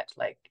planet.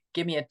 Like,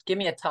 give me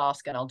a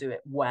task and I'll do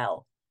it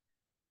well,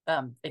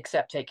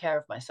 except take care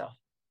of myself.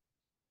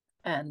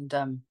 And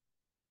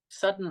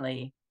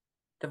suddenly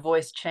the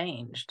voice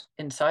changed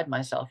inside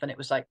myself, and it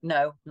was like,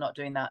 no, I'm not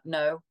doing that.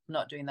 No, I'm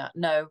not doing that.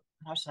 No.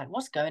 And I was like,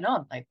 what's going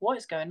on? Like, what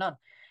is going on?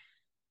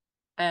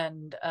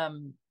 And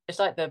it's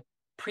like the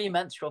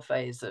premenstrual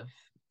phase of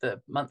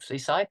the monthly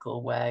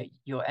cycle, where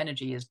your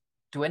energy is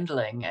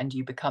dwindling and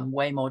you become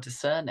way more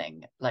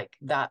discerning. Like,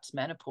 that's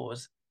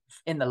menopause.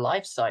 In the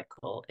life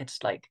cycle,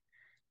 it's like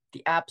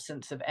the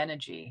absence of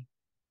energy,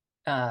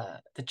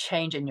 the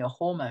change in your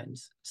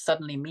hormones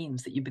suddenly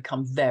means that you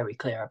become very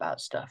clear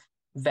about stuff,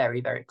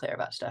 very, very clear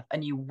about stuff,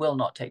 and you will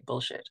not take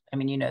bullshit. I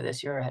mean,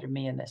 this, you're ahead of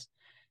me in this.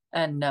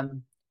 And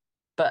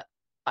but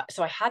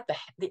so I had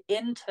the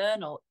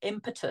internal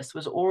impetus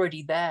was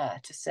already there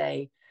to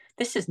say,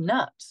 this is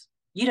nuts.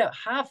 You don't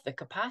have the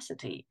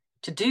capacity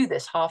to do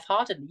this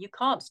half-heartedly. You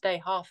can't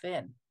stay half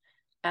in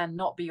and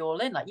not be all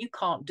in. Like, you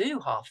can't do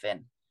half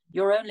in.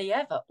 You're only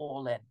ever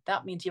all in.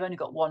 That means you've only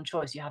got one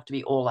choice. You have to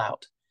be all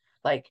out.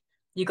 Like,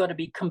 you got to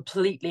be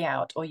completely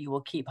out, or you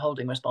will keep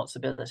holding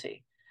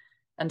responsibility.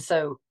 And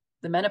so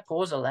the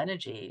menopausal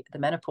energy, the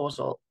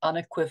menopausal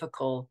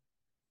unequivocal,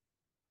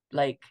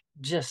 like,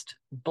 just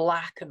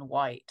black and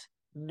white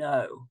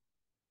no,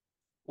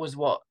 was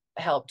what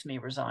helped me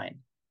resign,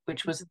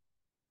 which was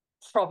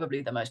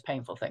probably the most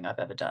painful thing I've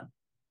ever done.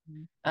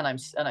 And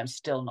I'm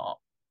still not.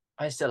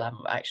 I still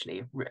haven't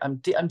actually.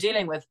 I'm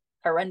dealing with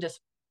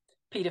horrendous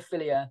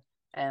pedophilia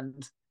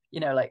and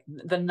like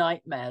the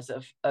nightmares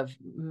of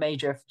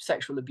major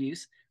sexual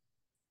abuse,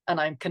 and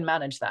I can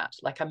manage that.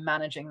 Like, I'm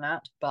managing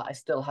that, but I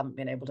still haven't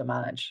been able to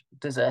manage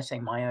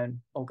deserting my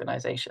own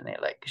organization.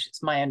 Like,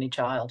 it's my only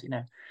child,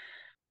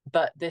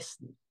 but this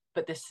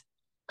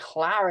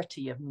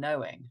clarity of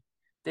knowing,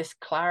 this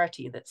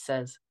clarity that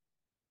says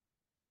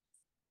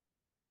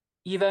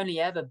you've only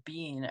ever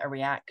been a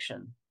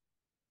reaction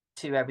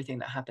to everything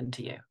that happened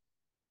to you.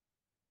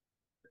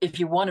 If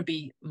you want to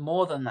be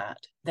more than that,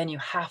 then you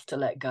have to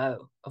let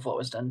go of what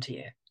was done to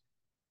you.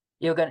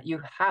 You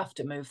have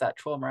to move that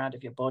trauma out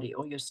of your body,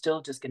 or you're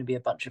still just going to be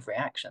a bunch of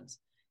reactions.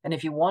 And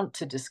if you want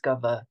to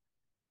discover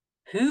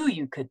who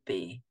you could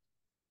be,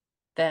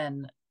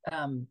 then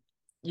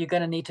you're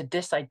going to need to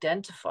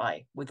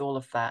disidentify with all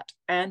of that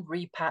and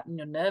repattern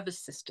your nervous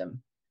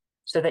system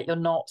so that you're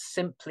not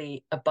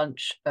simply a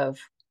bunch of,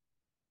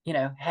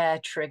 hair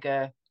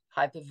trigger,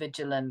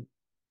 hypervigilant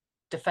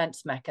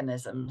defense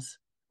mechanisms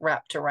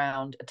wrapped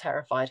around a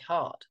terrified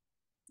heart.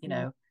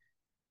 I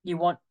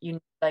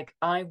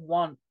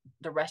want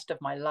the rest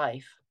of my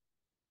life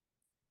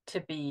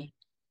to be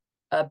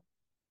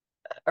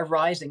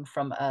arising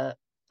from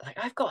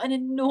I've got an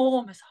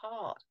enormous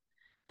heart,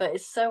 but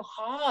it's so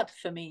hard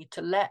for me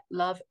to let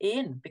love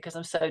in because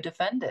I'm so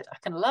defended. I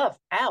can love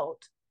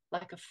out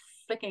like a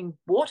flicking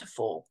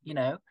waterfall,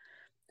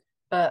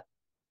 but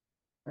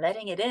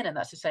letting it in, and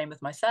that's the same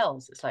with my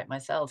cells. It's like my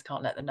cells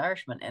can't let the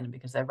nourishment in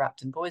because they're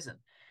wrapped in poison.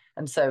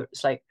 And so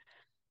it's like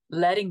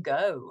letting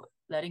go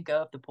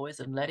of the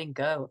poison, letting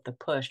go of the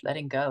push,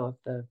 letting go of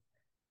the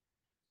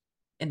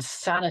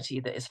insanity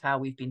that is how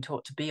we've been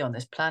taught to be on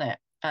this planet,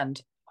 and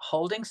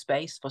holding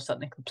space for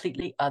something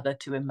completely other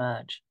to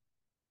emerge.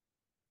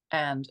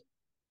 And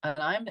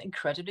I'm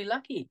incredibly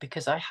lucky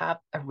because I have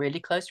a really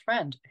close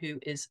friend who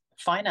is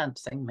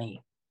financing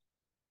me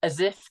as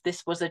if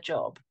this was a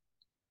job.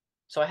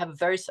 So I have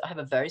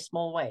a very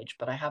small wage,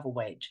 but I have a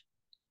wage.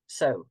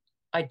 So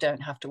I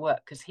don't have to work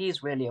because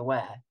he's really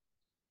aware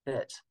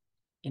that,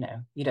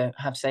 you don't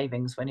have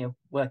savings when you're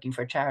working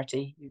for a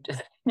charity. You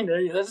just,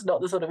 that's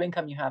not the sort of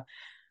income you have.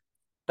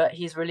 But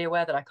he's really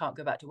aware that I can't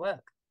go back to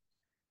work.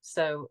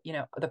 So,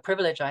 the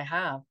privilege I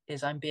have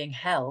is I'm being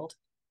held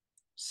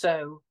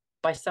so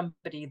by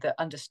somebody that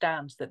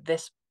understands that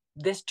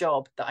this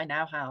job that I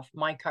now have,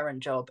 my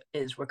current job,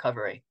 is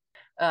recovery.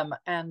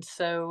 And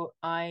so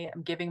I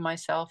am giving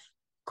myself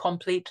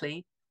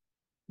completely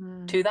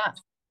to that.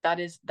 That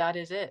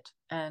is it.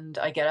 And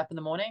I get up in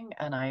the morning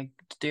and I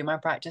do my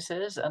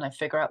practices and I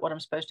figure out what I'm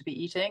supposed to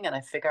be eating and I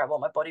figure out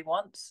what my body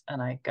wants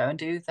and I go and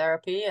do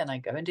therapy and I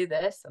go and do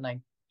this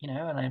and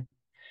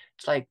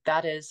it's like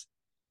that is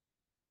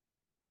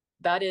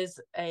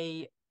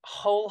a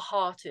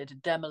wholehearted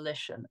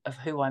demolition of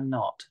who I'm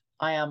not.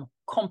 I am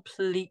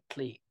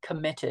completely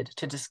committed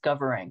to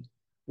discovering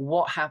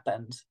what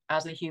happens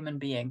as a human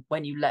being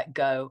when you let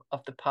go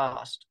of the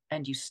past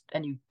and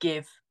you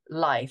give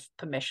life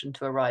permission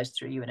to arise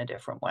through you in a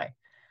different way.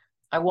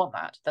 I want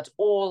that. That's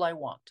all I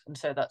want. And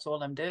so that's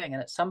all I'm doing.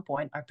 And at some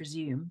point, I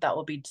presume that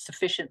will be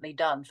sufficiently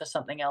done for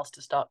something else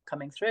to start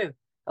coming through,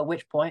 at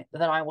which point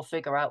then I will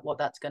figure out what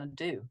that's going to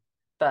do.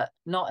 But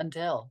not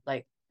until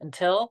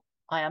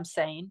I am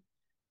sane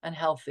and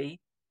healthy,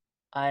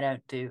 I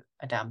don't do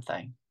a damn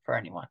thing for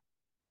anyone.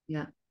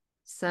 Yeah,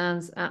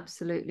 sounds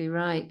absolutely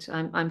right.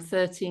 I'm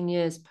 13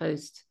 years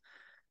post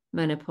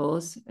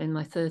menopause, in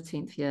my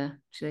 13th year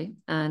actually,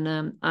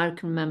 and I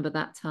can remember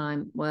that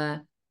time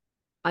where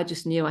I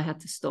just knew I had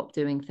to stop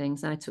doing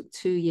things. And I took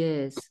 2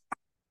 years.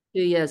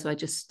 2 years where I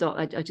just stopped.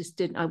 I just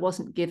didn't. I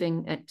wasn't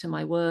giving it to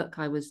my work.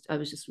 I was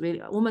just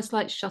really almost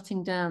like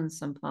shutting down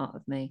some part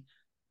of me.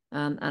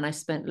 And I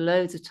spent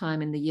loads of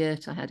time in the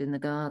yurt I had in the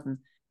garden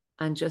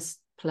and just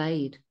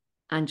played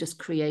and just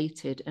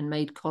created and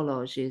made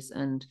collages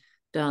and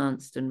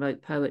danced and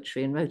wrote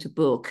poetry and wrote a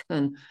book.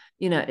 And,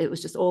 it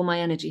was just all my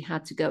energy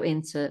had to go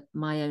into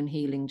my own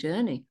healing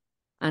journey.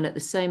 And at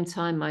the same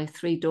time, my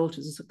three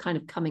daughters were kind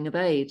of coming of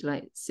age,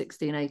 like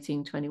 16,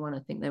 18, 21. I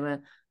think they were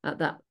at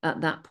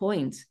that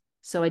point.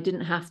 So I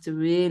didn't have to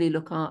really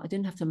look at, I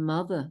didn't have to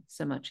mother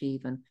so much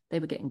even. They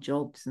were getting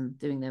jobs and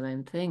doing their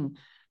own thing.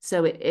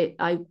 So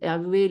I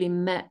really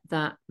met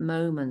that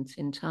moment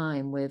in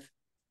time with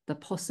the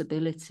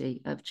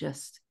possibility of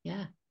just,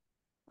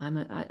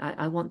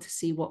 I want to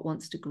see what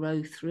wants to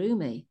grow through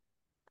me.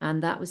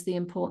 And that was the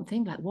important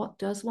thing. Like, what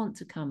does want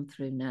to come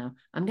through now?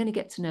 I'm going to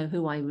get to know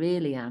who I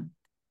really am,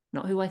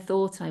 not who I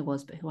thought I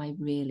was, but who I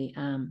really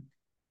am.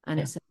 And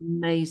it's an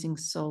amazing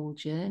soul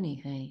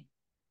journey, hey.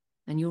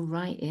 And you're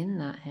right in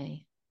that,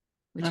 hey.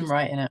 I'm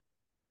right in it.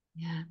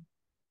 Yeah.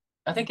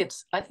 I think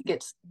it's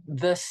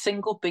the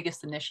single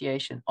biggest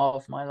initiation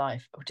of my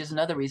life, which is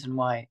another reason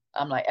why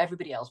I'm like,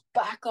 everybody else,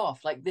 back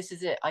off. Like, this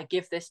is it. I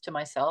give this to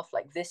myself.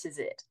 Like, this is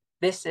it.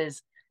 This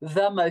is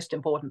the most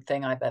important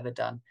thing I've ever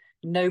done.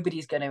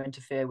 Nobody's going to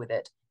interfere with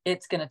it.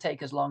 It's going to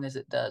take as long as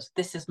it does.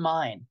 This is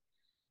mine.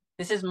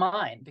 This is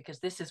mine because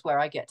this is where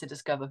I get to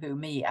discover who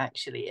me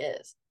actually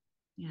is.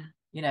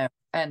 Yeah.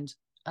 And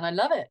I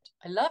love it.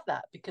 I love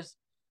that because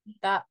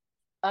that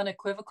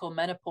unequivocal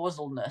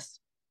menopausalness,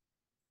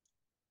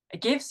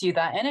 it gives you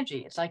that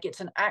energy. It's like it's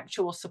an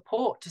actual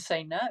support to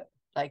say no.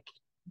 Like,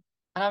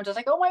 and I'm just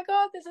like, oh my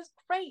God, this is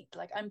great.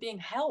 Like, I'm being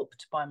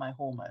helped by my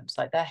hormones.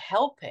 Like, they're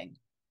helping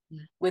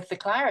with the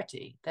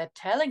clarity. They're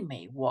telling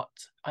me what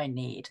I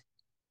need.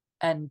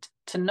 And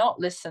to not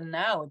listen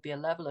now would be a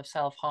level of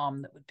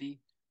self-harm that would be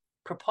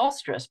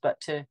preposterous, but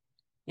to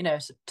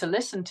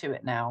listen to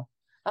it now,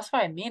 that's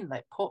what I mean.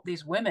 Like,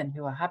 these women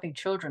who are having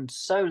children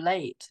so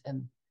late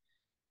and,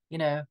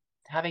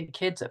 having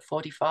kids at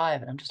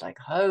 45. And I'm just like,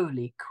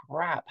 holy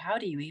crap, how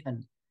do you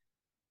even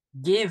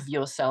give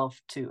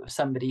yourself to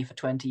somebody for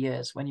 20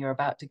 years when you're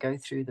about to go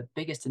through the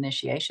biggest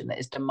initiation that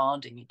is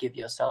demanding you give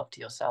yourself to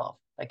yourself?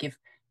 Like,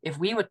 if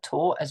we were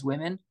taught as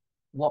women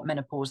what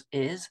menopause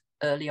is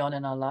early on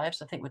in our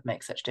lives, I think we'd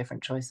make such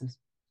different choices.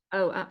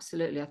 Oh,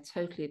 absolutely. I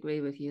totally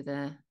agree with you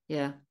there.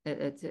 Yeah,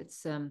 it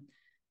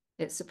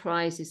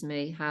surprises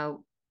me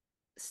how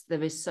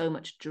there is so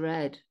much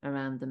dread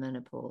around the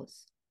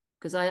menopause,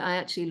 because I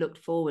actually looked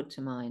forward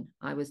to mine.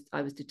 I was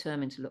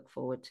determined to look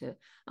forward to it.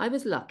 I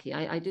was lucky.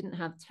 I didn't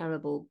have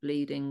terrible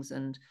bleedings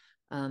and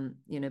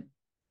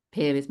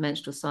periods,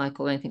 menstrual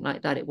cycle, or anything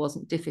like that. It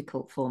wasn't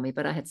difficult for me,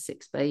 but I had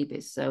 6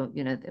 babies, so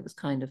it was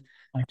kind of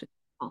just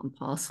part and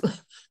parcel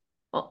of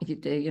what you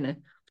do.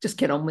 Just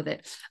get on with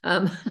it.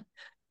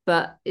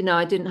 But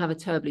I didn't have a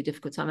terribly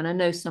difficult time, and I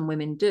know some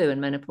women do,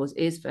 and menopause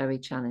is very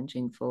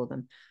challenging for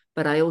them.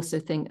 But I also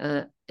think,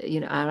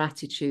 our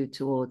attitude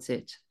towards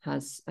it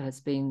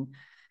has been,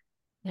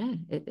 yeah,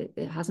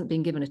 it hasn't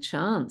been given a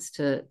chance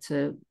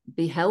to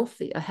be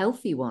healthy, a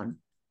healthy one.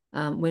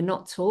 We're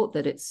not taught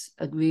that it's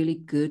a really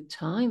good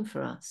time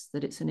for us,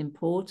 that it's an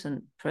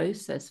important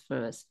process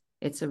for us.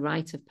 It's a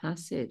rite of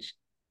passage.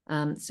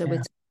 So we're Yeah.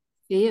 taught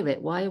to fear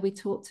it. Why are we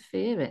taught to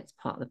fear it? It's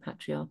part of the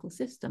patriarchal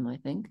system, I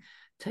think.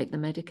 Take the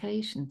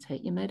medication,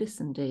 take your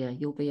medicine, dear,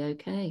 you'll be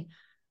okay,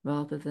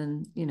 rather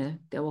than,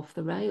 go off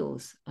the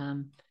rails.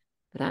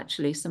 But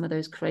actually, some of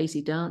those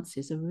crazy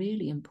dances are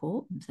really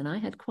important. And I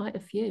had quite a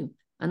few,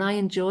 and I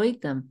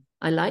enjoyed them.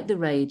 I liked the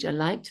rage. I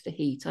liked the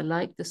heat. I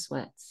liked the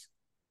sweats.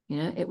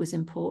 It was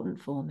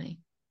important for me.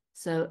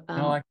 So,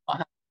 No, I can't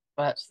have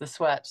sweats. The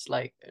sweats,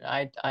 like,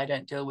 I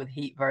don't deal with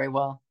heat very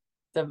well.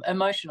 The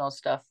emotional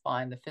stuff,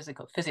 fine.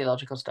 The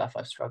physiological stuff,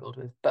 I've struggled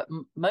with. But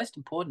most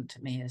important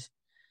to me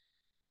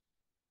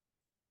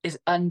is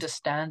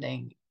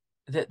understanding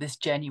that this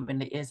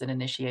genuinely is an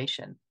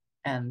initiation,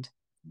 and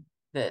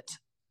that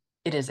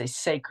it is a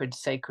sacred,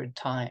 sacred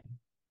time,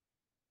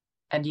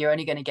 and you're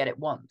only going to get it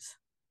once.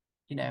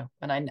 And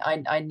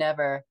I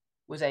never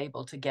was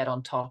able to get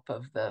on top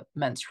of the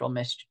menstrual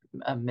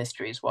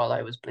mysteries while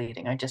I was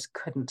bleeding. I just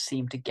couldn't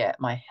seem to get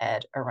my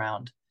head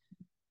around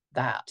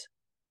that.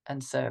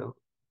 And so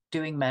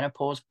doing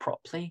menopause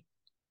properly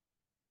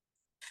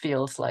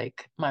feels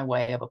like my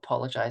way of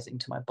apologizing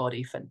to my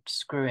body for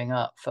screwing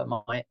up for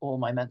all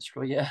my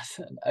menstrual years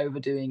and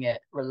overdoing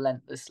it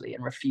relentlessly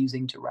and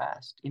refusing to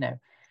rest,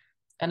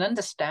 and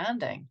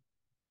understanding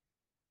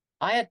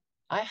I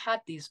had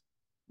these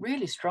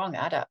really strong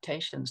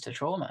adaptations to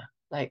trauma.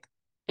 Like,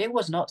 it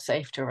was not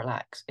safe to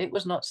relax. It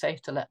was not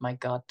safe to let my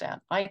guard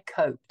down. I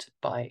coped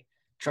by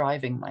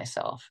driving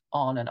myself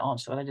on and on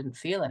so that I didn't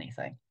feel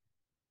anything,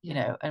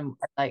 yeah, and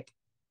like,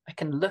 I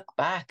can look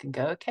back and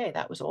go, okay,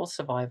 that was all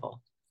survival.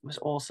 It was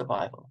all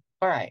survival.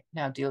 All right,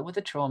 now deal with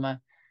the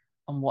trauma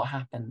and what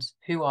happens.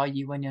 Who are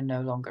you when you're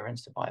no longer in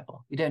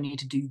survival? You don't need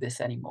to do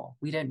this anymore.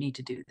 We don't need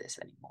to do this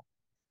anymore.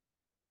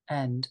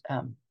 And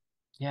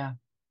yeah,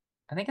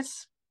 I think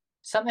it's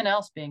something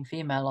else being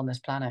female on this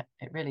planet.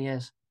 It really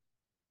is.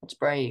 It's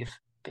brave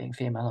being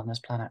female on this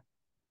planet.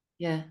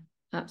 yeah,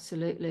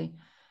 absolutely.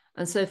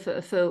 And so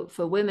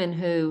for women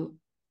who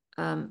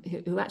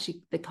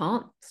actually they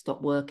can't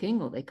stop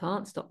working, or they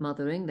can't stop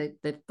mothering,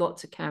 they've got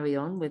to carry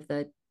on with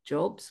their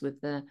jobs, with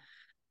their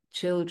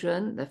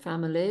children, their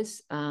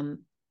families.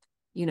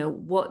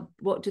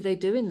 What do they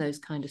do in those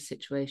kind of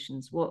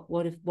situations?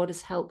 What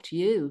has helped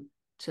you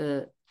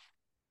to,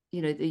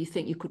 that you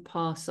think you could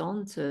pass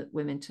on to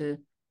women to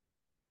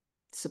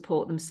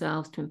support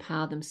themselves, to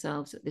empower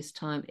themselves at this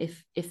time,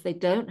 if they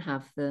don't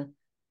have the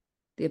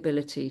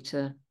ability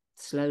to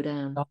slow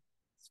down,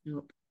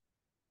 stop?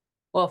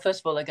 Well,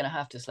 first of all, they're going to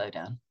have to slow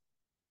down.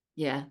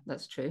 Yeah,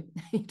 that's true.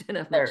 You don't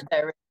have much.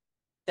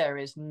 There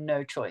is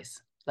no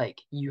choice.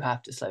 Like, you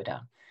have to slow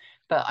down.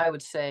 But I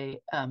would say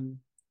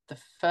the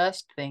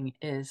first thing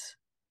is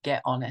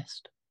get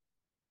honest.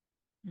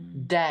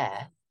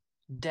 Dare,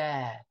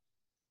 dare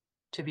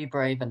to be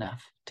brave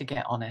enough to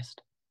get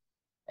honest.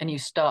 And you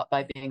start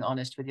by being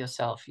honest with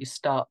yourself. You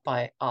start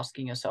by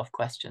asking yourself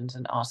questions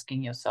and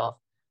asking yourself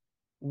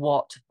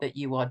what that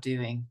you are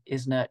doing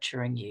is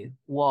nurturing you,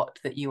 what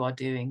that you are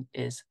doing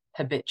is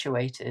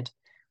habituated,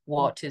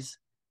 what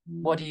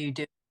are you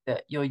doing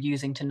that you're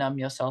using to numb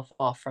yourself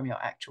off from your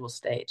actual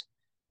state,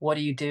 what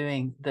are you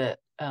doing that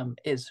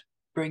is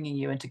bringing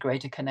you into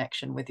greater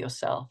connection with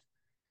yourself.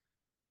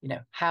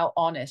 How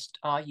honest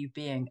are you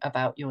being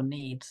about your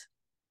needs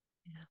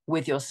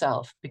with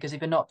yourself? Because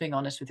if you're not being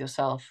honest with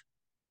yourself,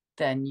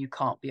 then you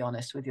can't be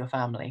honest with your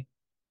family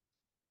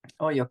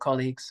or your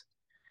colleagues.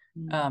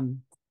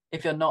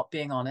 If you're not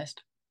being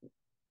honest,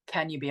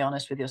 can you be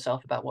honest with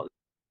yourself about what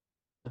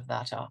of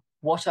that are?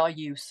 What are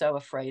you so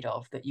afraid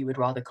of that you would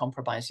rather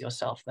compromise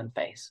yourself than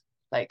face?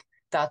 Like,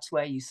 that's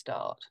where you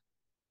start.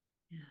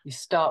 You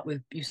start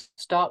with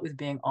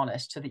being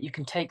honest so that you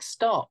can take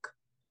stock.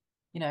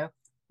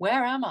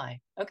 Where am I?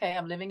 Okay,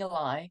 I'm living a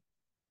lie.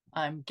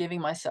 I'm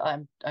draining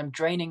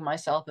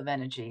myself of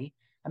energy.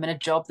 I'm in a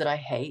job that I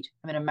hate.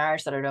 I'm in a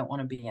marriage that I don't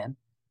want to be in.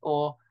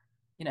 Or,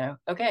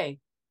 okay,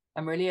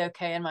 I'm really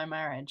okay in my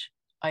marriage.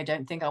 I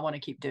don't think I want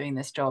to keep doing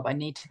this job. I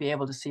need to be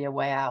able to see a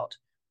way out.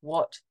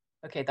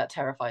 Okay, that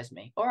terrifies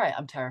me. All right,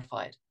 I'm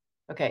terrified.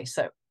 Okay,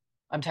 so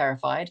I'm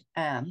terrified.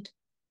 And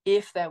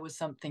if there was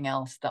something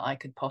else that I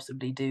could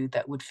possibly do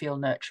that would feel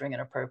nurturing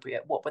and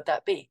appropriate, what would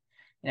that be?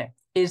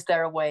 Is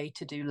there a way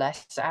to do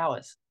less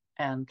hours?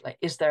 And like,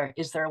 is there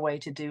a way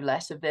to do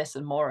less of this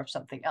and more of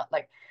something else?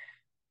 Like,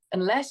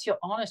 unless you're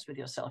honest with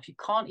yourself, you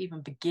can't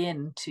even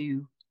begin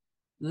to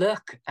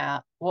look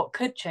at what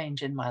could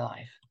change in my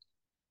life.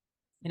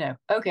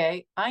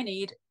 Okay, I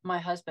need my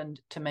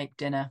husband to make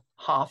dinner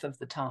half of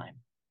the time,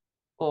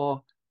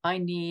 or I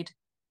need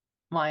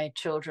my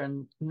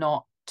children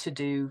not to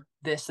do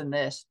this and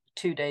this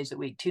 2 days a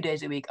week. 2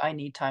 days a week, I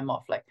need time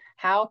off. Like,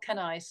 how can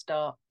I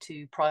start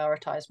to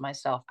prioritize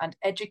myself and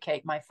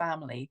educate my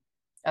family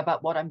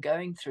about what I'm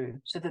going through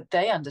so that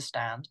they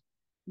understand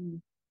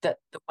that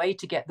the way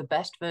to get the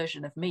best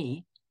version of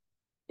me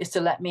is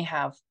to let me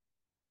have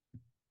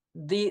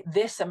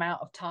this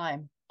amount of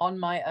time on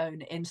my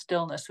own in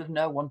stillness with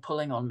no one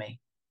pulling on me.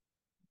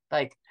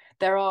 Like,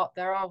 there are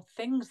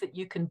things that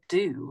you can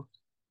do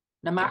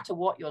no matter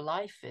what your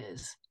life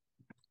is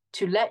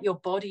to let your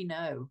body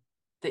know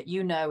that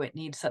it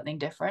needs something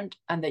different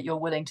and that you're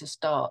willing to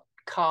start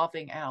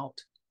carving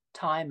out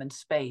time and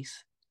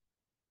space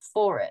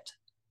for it.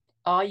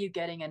 Are you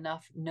getting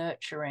enough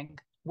nurturing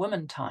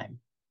woman time?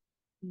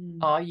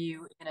 Are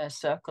you in a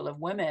circle of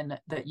women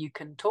that you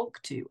can talk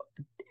to?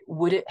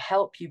 Would it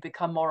help you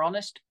become more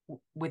honest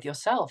with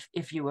yourself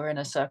if you were in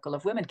a circle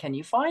of women? Can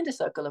you find a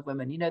circle of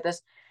women?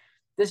 There's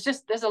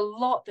a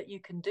lot that you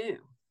can do.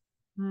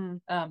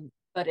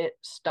 But it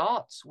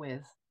starts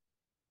with,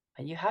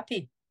 are you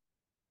happy?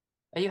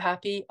 Are you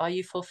happy? Are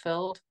you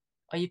fulfilled?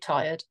 Are you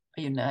tired?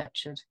 Are you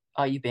nurtured?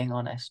 Are you being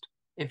honest?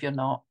 If you're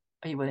not,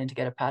 are you willing to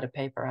get a pad of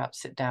paper out,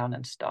 sit down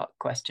and start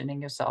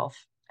questioning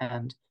yourself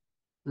and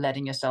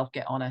letting yourself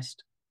get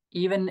honest?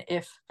 Even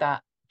if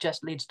that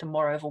just leads to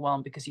more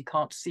overwhelm because you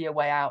can't see a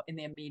way out in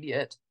the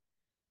immediate,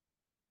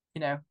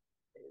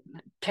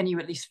 can you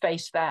at least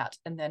face that?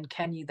 And then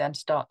can you then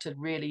start to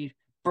really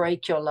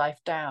break your life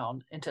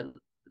down into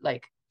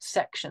like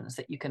sections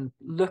that you can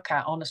look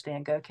at honestly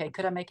and go, okay,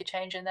 could I make a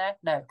change in there?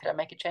 No. Could I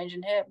make a change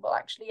in here? Well,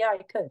 actually, yeah,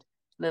 I could.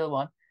 Little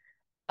one.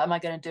 Am I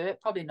going to do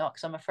it? Probably not,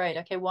 because I'm afraid.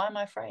 Okay, why am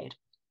I afraid?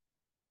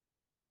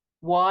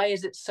 Why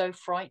is it so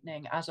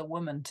frightening as a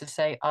woman to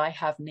say I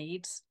have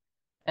needs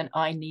and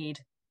I need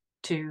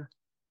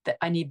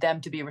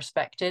them to be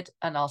respected,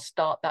 and I'll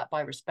start that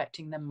by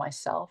respecting them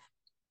myself?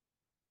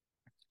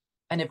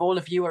 And if all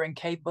of you are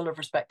incapable of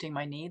respecting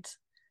my needs,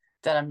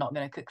 then I'm not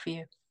going to cook for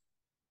you.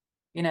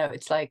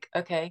 It's like,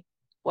 okay,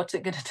 what's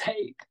it going to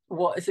take?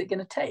 What is it going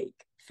to take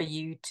for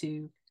you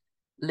to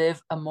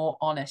live a more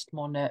honest,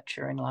 more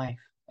nurturing life?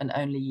 And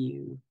only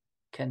you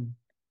can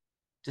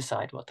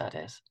decide what that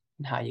is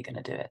and how you're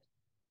going to do it.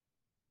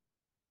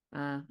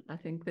 I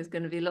think there's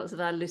going to be lots of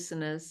our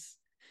listeners.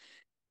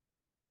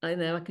 I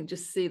know, I can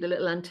just see the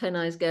little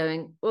antennae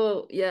going,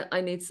 oh, yeah,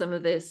 I need some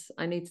of this.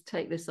 I need to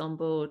take this on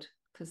board,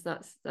 because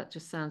that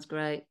just sounds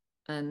great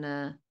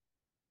and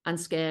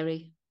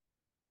scary.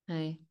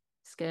 Hey,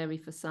 scary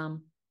for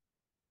some.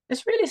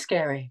 It's really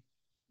scary.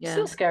 Yeah. It's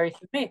still scary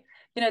for me.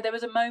 There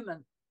was a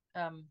moment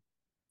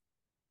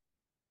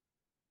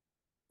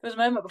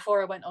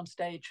before I went on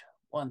stage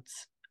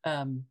once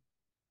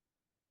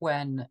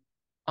when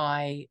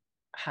I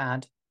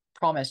had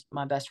promised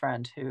my best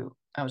friend, who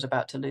I was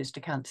about to lose to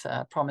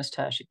cancer, promised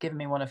her she'd given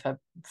me one of her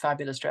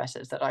fabulous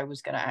dresses, that I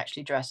was going to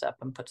actually dress up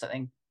and put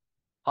something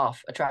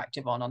half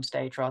attractive on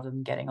stage rather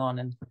than getting on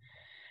and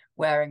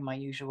wearing my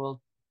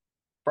usual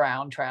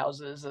brown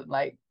trousers and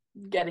like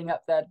getting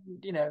up there.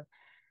 I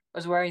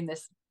was wearing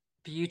this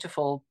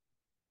beautiful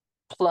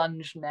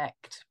plunge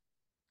necked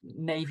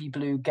navy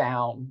blue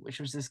gown, which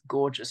was this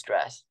gorgeous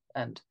dress.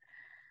 And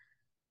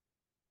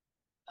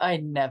I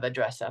never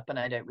dress up, and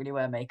I don't really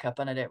wear makeup,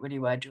 and I don't really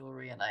wear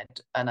jewelry.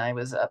 And I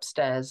was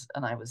upstairs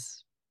and I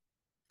was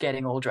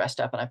getting all dressed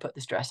up, and I put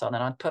this dress on,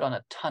 and I'd put on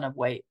a ton of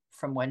weight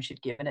from when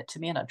she'd given it to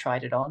me, and I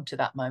tried it on to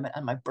that moment,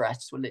 and my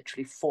breasts were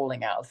literally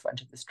falling out of the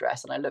front of this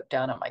dress. And I looked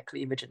down at my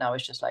cleavage and I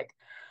was just like,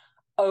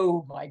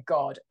 oh my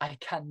God, I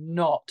can't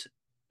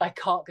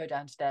go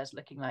downstairs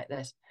looking like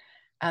this.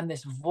 And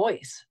this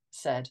voice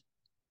said,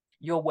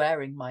 you're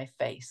wearing my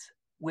face.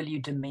 Will you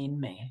demean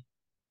me?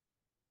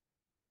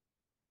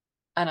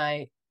 And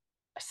I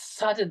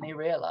suddenly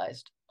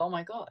realized, oh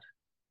my God,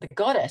 the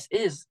goddess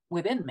is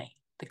within me.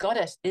 The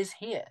goddess is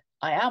here.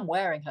 I am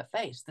wearing her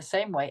face the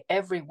same way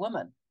every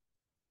woman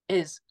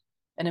is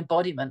an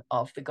embodiment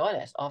of the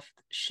goddess, of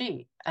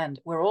she, and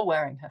we're all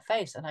wearing her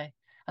face. And I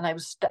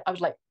was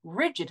like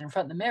rigid in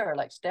front of the mirror,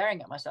 like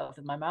staring at myself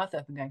with my mouth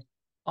open, going,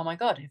 oh my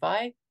God, if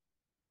I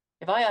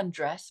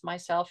undress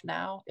myself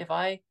now, if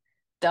I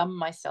dumb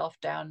myself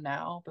down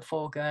now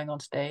before going on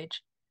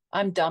stage,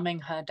 I'm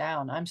dumbing her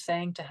down. I'm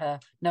saying to her,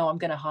 no, I'm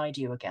going to hide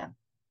you again.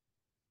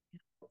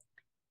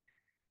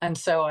 And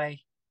so I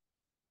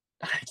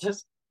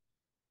just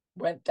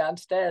went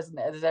downstairs, and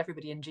there's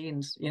everybody in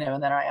jeans, you know,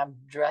 and then I am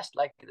dressed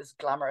like this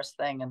glamorous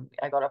thing. And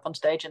I got up on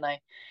stage and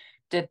I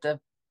did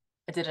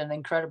an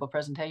incredible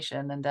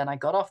presentation. And then I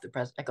got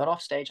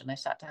off stage and I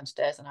sat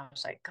downstairs and I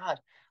was like, God,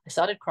 I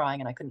started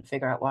crying and I couldn't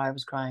figure out why I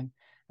was crying.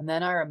 And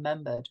then I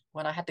remembered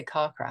when I had the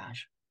car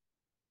crash,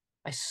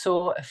 I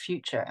saw a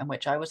future in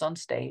which I was on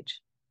stage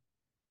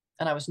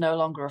and I was no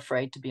longer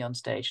afraid to be on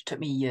stage. It took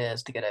me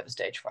years to get over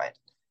stage fright,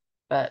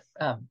 but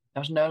I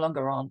was no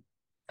longer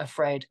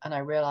afraid. And I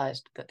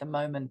realized that the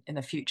moment in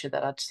the future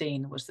that I'd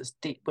seen was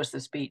the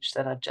speech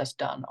that I'd just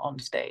done on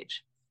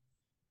stage.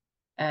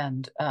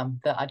 And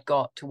that I'd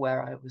got to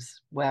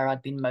where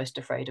I'd been most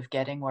afraid of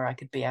getting, where I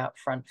could be out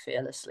front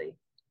fearlessly.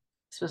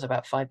 This was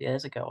about 5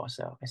 years ago or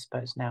so, I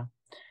suppose now.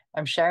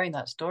 I'm sharing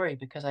that story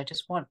because I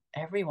just want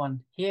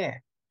everyone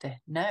here to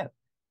know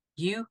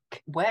you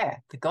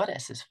wear the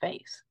goddess's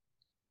face.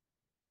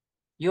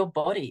 Your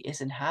body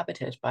is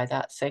inhabited by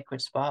that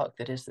sacred spark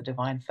that is the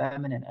divine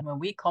feminine. And when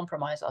we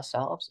compromise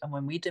ourselves and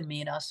when we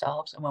demean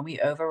ourselves and when we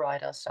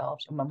override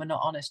ourselves and when we're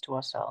not honest to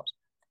ourselves,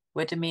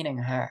 we're demeaning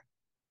her.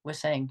 We're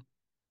saying,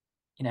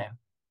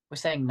 we're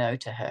saying no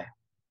to her.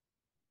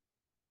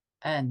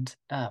 And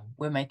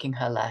we're making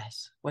her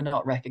less. We're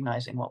not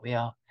recognizing what we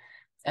are.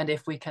 And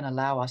if we can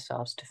allow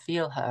ourselves to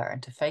feel her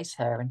and to face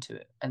her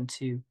and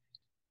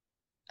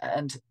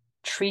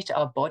treat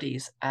our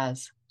bodies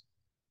as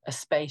a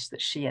space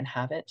that she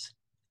inhabits,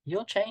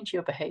 you'll change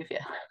your behavior.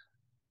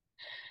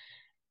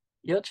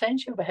 You'll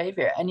change your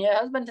behavior. And your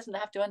husband doesn't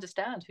have to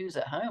understand who's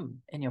at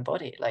home in your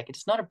body. Like,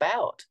 it's not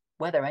about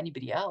whether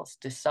anybody else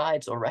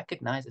decides or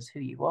recognizes who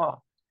you are.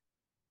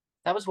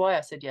 That was why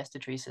I said yes to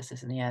Tree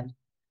Sisters in the end.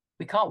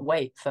 We can't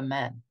wait for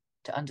men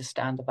to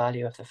understand the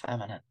value of the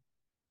feminine.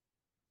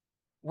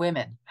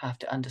 Women have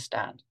to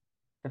understand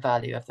the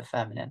value of the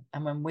feminine.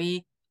 And when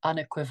we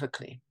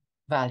unequivocally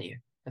value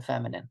the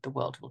feminine, the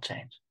world will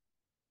change.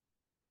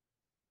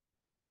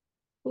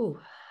 Oh,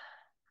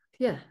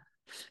 yeah.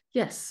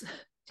 Yes,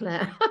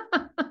 Claire.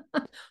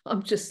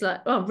 I'm just like,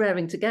 I'm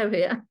raring to go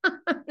here.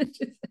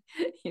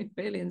 You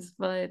really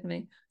inspired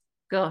me.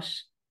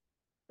 Gosh,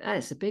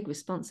 that's a big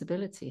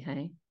responsibility,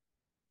 hey?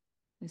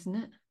 Isn't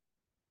it?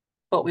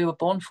 What we were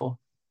born for.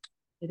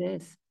 It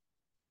is.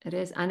 It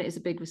is. And it is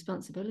a big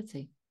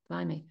responsibility.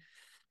 Blimey.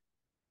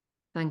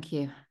 Thank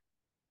you.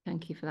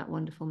 Thank you for that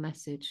wonderful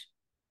message.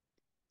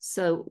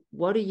 So,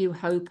 what are you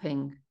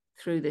hoping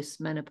through this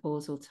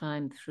menopausal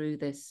time, through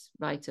this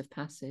rite of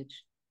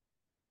passage?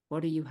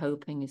 What are you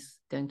hoping is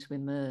going to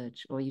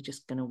emerge, or are you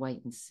just going to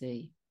wait and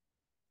see?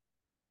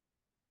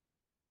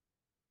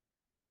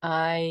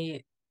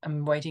 I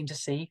am waiting to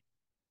see.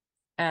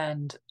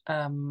 And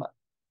I'm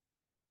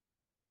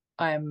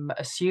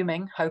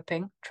assuming,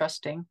 hoping,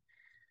 trusting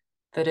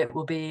that it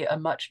will be a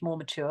much more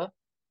mature,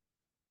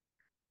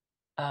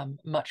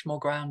 much more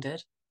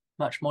grounded,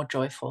 much more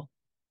joyful,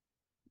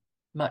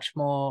 much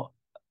more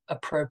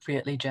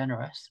appropriately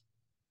generous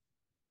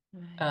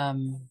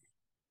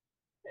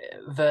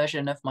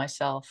version of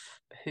myself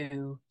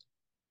who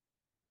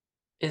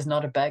is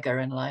not a beggar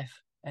in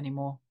life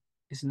anymore,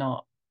 is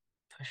not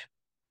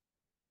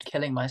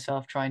killing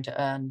myself trying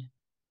to earn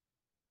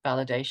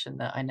validation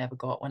that I never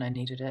got when I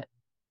needed it,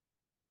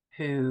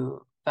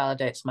 who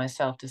validates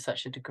myself to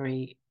such a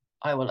degree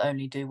I will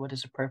only do what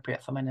is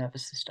appropriate for my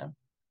nervous system.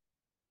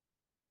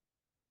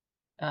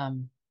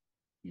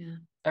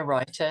 A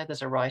writer,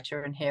 there's a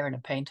writer in here and a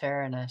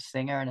painter and a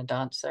singer and a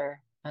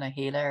dancer and a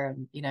healer,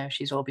 and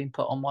she's all been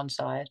put on one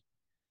side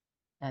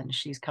and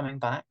she's coming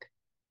back.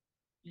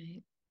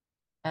 Right.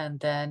 And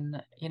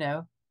then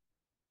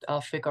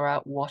I'll figure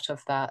out what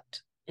of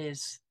that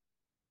is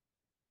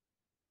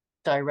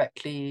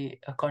directly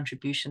a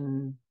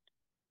contribution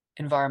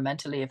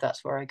environmentally, if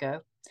that's where I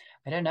go.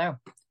 I don't know.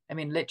 I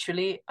mean,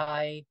 literally,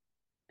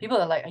 people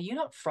are like, are you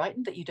not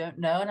frightened that you don't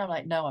know? And I'm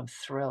like, no, I'm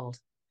thrilled.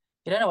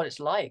 You don't know what it's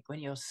like when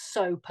you're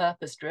so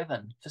purpose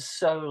driven for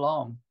so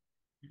long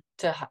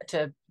to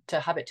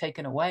have it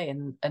taken away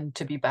and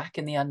to be back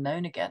in the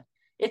unknown again.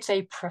 It's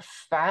a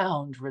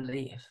profound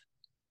relief.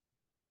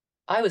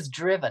 I was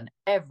driven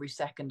every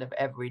second of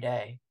every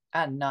day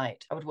and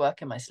night. I would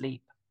work in my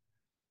sleep.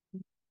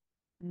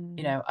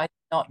 I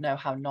did not know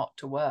how not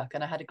to work.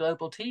 And I had a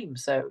global team.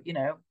 So,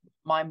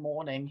 my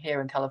morning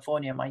here in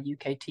California, my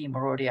UK team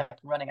were already up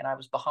and running and I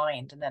was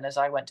behind. And then as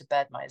I went to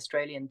bed, my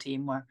Australian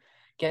team were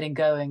getting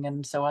going.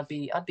 And so I'd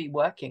be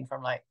working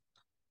from like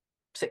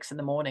 6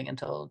 a.m.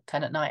 until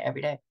 10 at night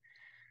every day.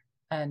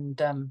 And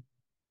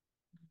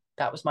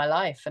that was my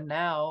life. And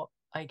now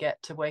I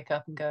get to wake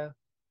up and go,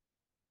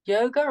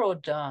 yoga or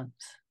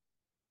dance?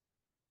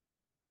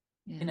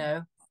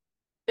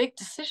 Big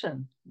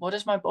decision. What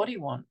does my body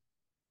want?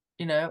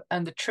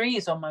 And the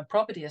trees on my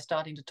property are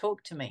starting to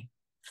talk to me.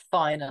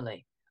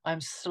 Finally, I'm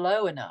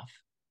slow enough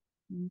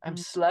I'm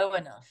slow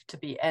enough to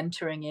be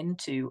entering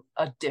into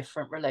a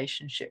different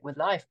relationship with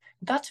life.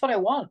 That's what I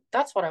want.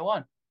 That's what I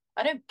want.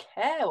 I don't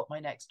care what my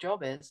next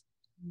job is.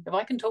 If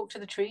I can talk to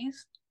the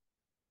trees,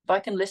 if I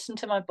can listen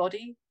to my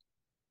body,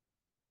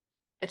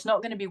 it's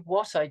not going to be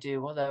what I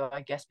do, although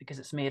I guess because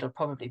it's me, it'll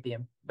probably be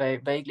very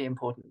vaguely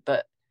important,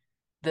 but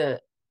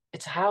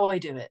it's how I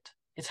do it.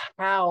 It's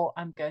how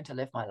I'm going to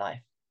live my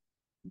life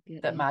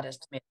that matters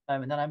to me at the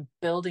moment. And I'm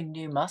building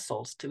new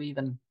muscles to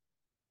even,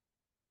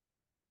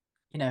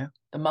 the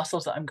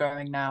muscles that I'm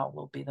growing now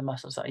will be the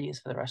muscles that I use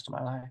for the rest of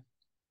my life.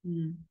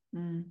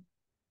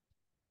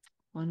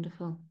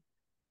 Wonderful.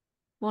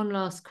 One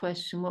last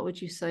question. What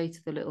would you say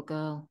to the little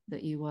girl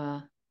that you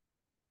were,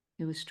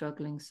 who was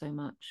struggling so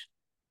much?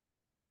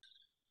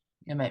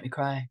 You make me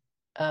cry.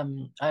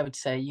 I would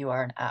say you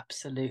are an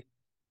absolute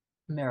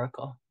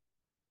miracle.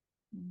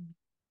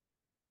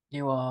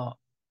 You are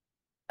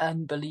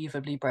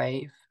unbelievably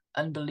brave,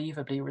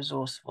 unbelievably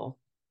resourceful,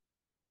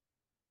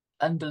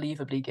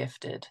 unbelievably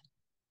gifted,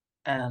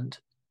 and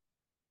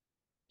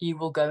you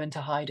will go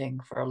into hiding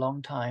for a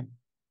long time,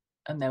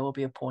 and there will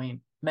be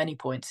many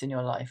points in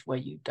your life where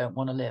you don't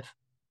want to live,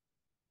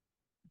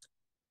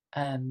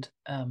 and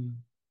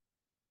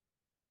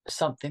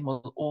something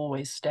will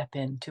always step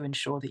in to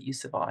ensure that you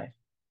survive.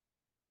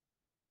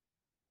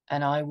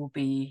 And I will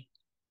be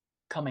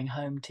coming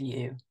home to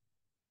you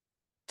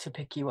to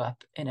pick you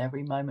up in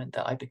every moment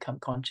that I become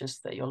conscious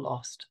that you're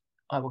lost.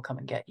 I will come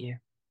and get you.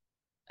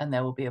 And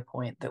there will be a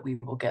point that we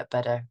will get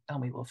better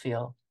and we will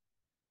feel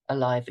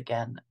alive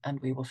again and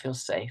we will feel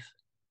safe.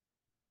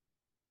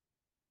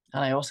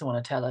 And I also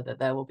want to tell her that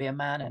there will be a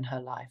man in her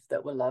life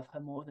that will love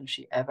her more than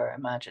she ever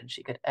imagined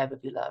she could ever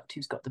be loved,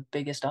 who's got the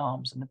biggest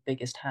arms and the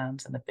biggest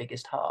hands and the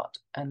biggest heart,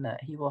 and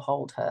that he will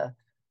hold her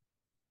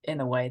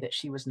in a way that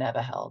she was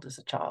never held as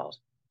a child,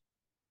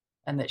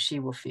 and that she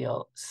will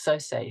feel so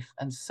safe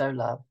and so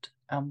loved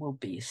and will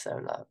be so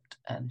loved.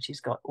 And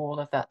she's got all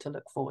of that to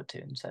look forward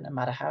to. And so no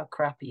matter how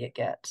crappy it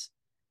gets,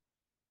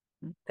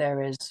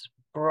 there is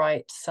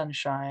bright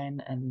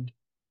sunshine and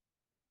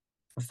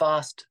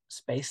vast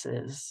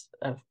spaces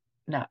of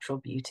natural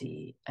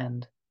beauty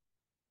and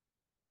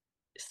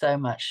so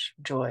much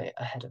joy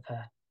ahead of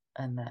her,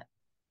 and that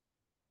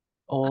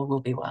all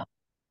will be well.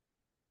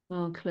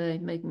 Oh, Claire,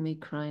 making me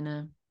cry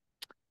now.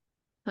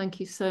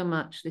 Thank you so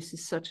much. This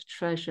is such a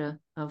treasure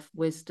of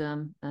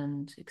wisdom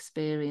and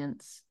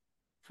experience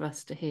for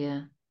us to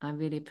hear. I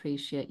really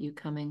appreciate you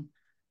coming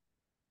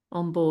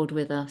on board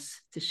with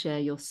us to share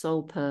your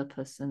soul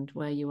purpose and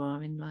where you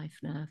are in life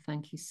now.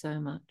 Thank you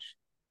so much.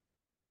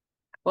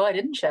 Well, I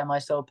didn't share my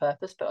soul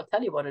purpose, but I'll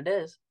tell you what it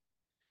is.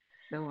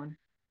 Go on.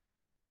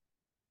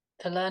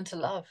 To learn to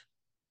love.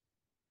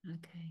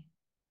 Okay.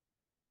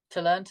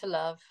 To learn to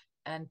love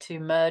and to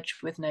merge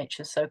with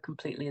nature so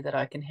completely that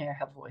I can hear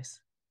her voice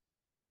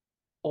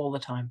all the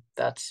time.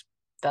 That's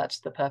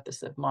the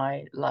purpose of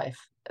my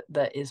life.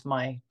 That is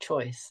my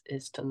choice,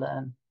 is to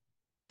learn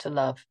to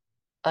love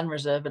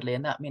unreservedly.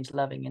 And that means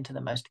loving into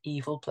the most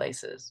evil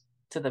places,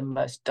 to the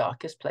most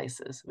darkest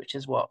places, which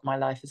is what my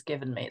life has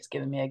given me. It's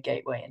given me a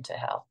gateway into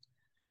hell.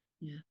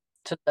 Yeah.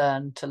 To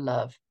learn to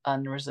love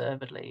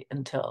unreservedly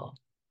until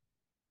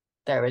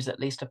there is at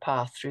least a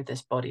path through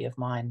this body of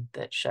mine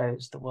that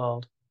shows the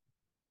world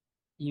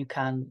you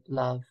can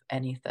love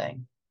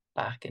anything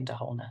back into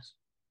wholeness.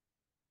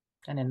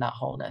 And in that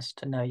wholeness,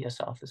 to know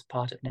yourself as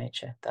part of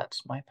nature.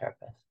 That's my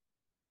purpose.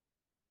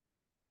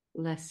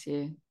 Bless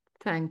you.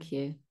 Thank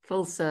you.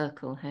 Full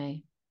circle,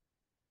 hey.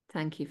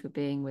 Thank you for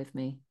being with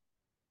me.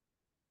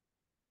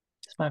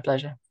 It's my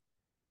pleasure.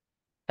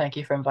 Thank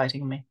you for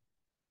inviting me.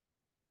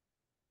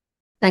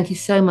 Thank you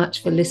so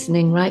much for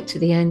listening right to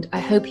the end. I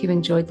hope you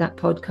enjoyed that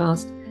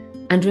podcast.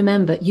 And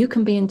remember, you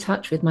can be in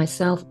touch with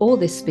myself or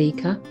this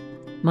speaker.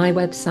 My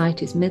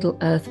website is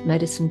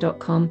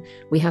middleearthmedicine.com.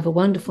 We have a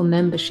wonderful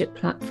membership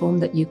platform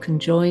that you can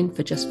join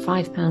for just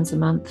 £5 a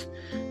month.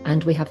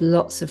 And we have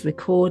lots of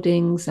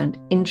recordings and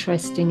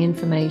interesting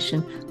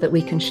information that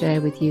we can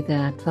share with you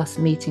there, plus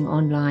meeting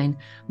online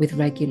with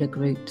regular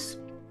groups.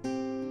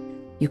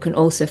 You can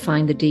also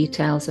find the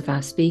details of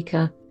our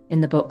speaker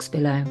in the box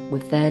below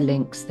with their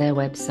links, their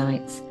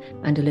websites,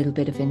 and a little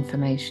bit of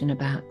information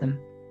about them.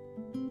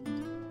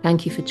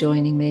 Thank you for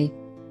joining me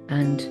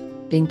and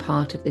being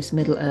part of this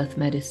Middle Earth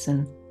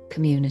Medicine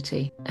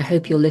community. I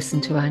hope you'll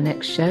listen to our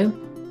next show.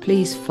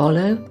 Please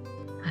follow,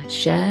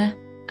 share,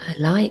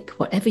 like,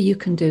 whatever you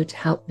can do to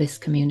help this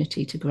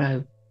community to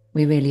grow.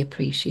 We really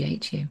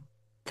appreciate you.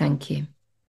 Thank you.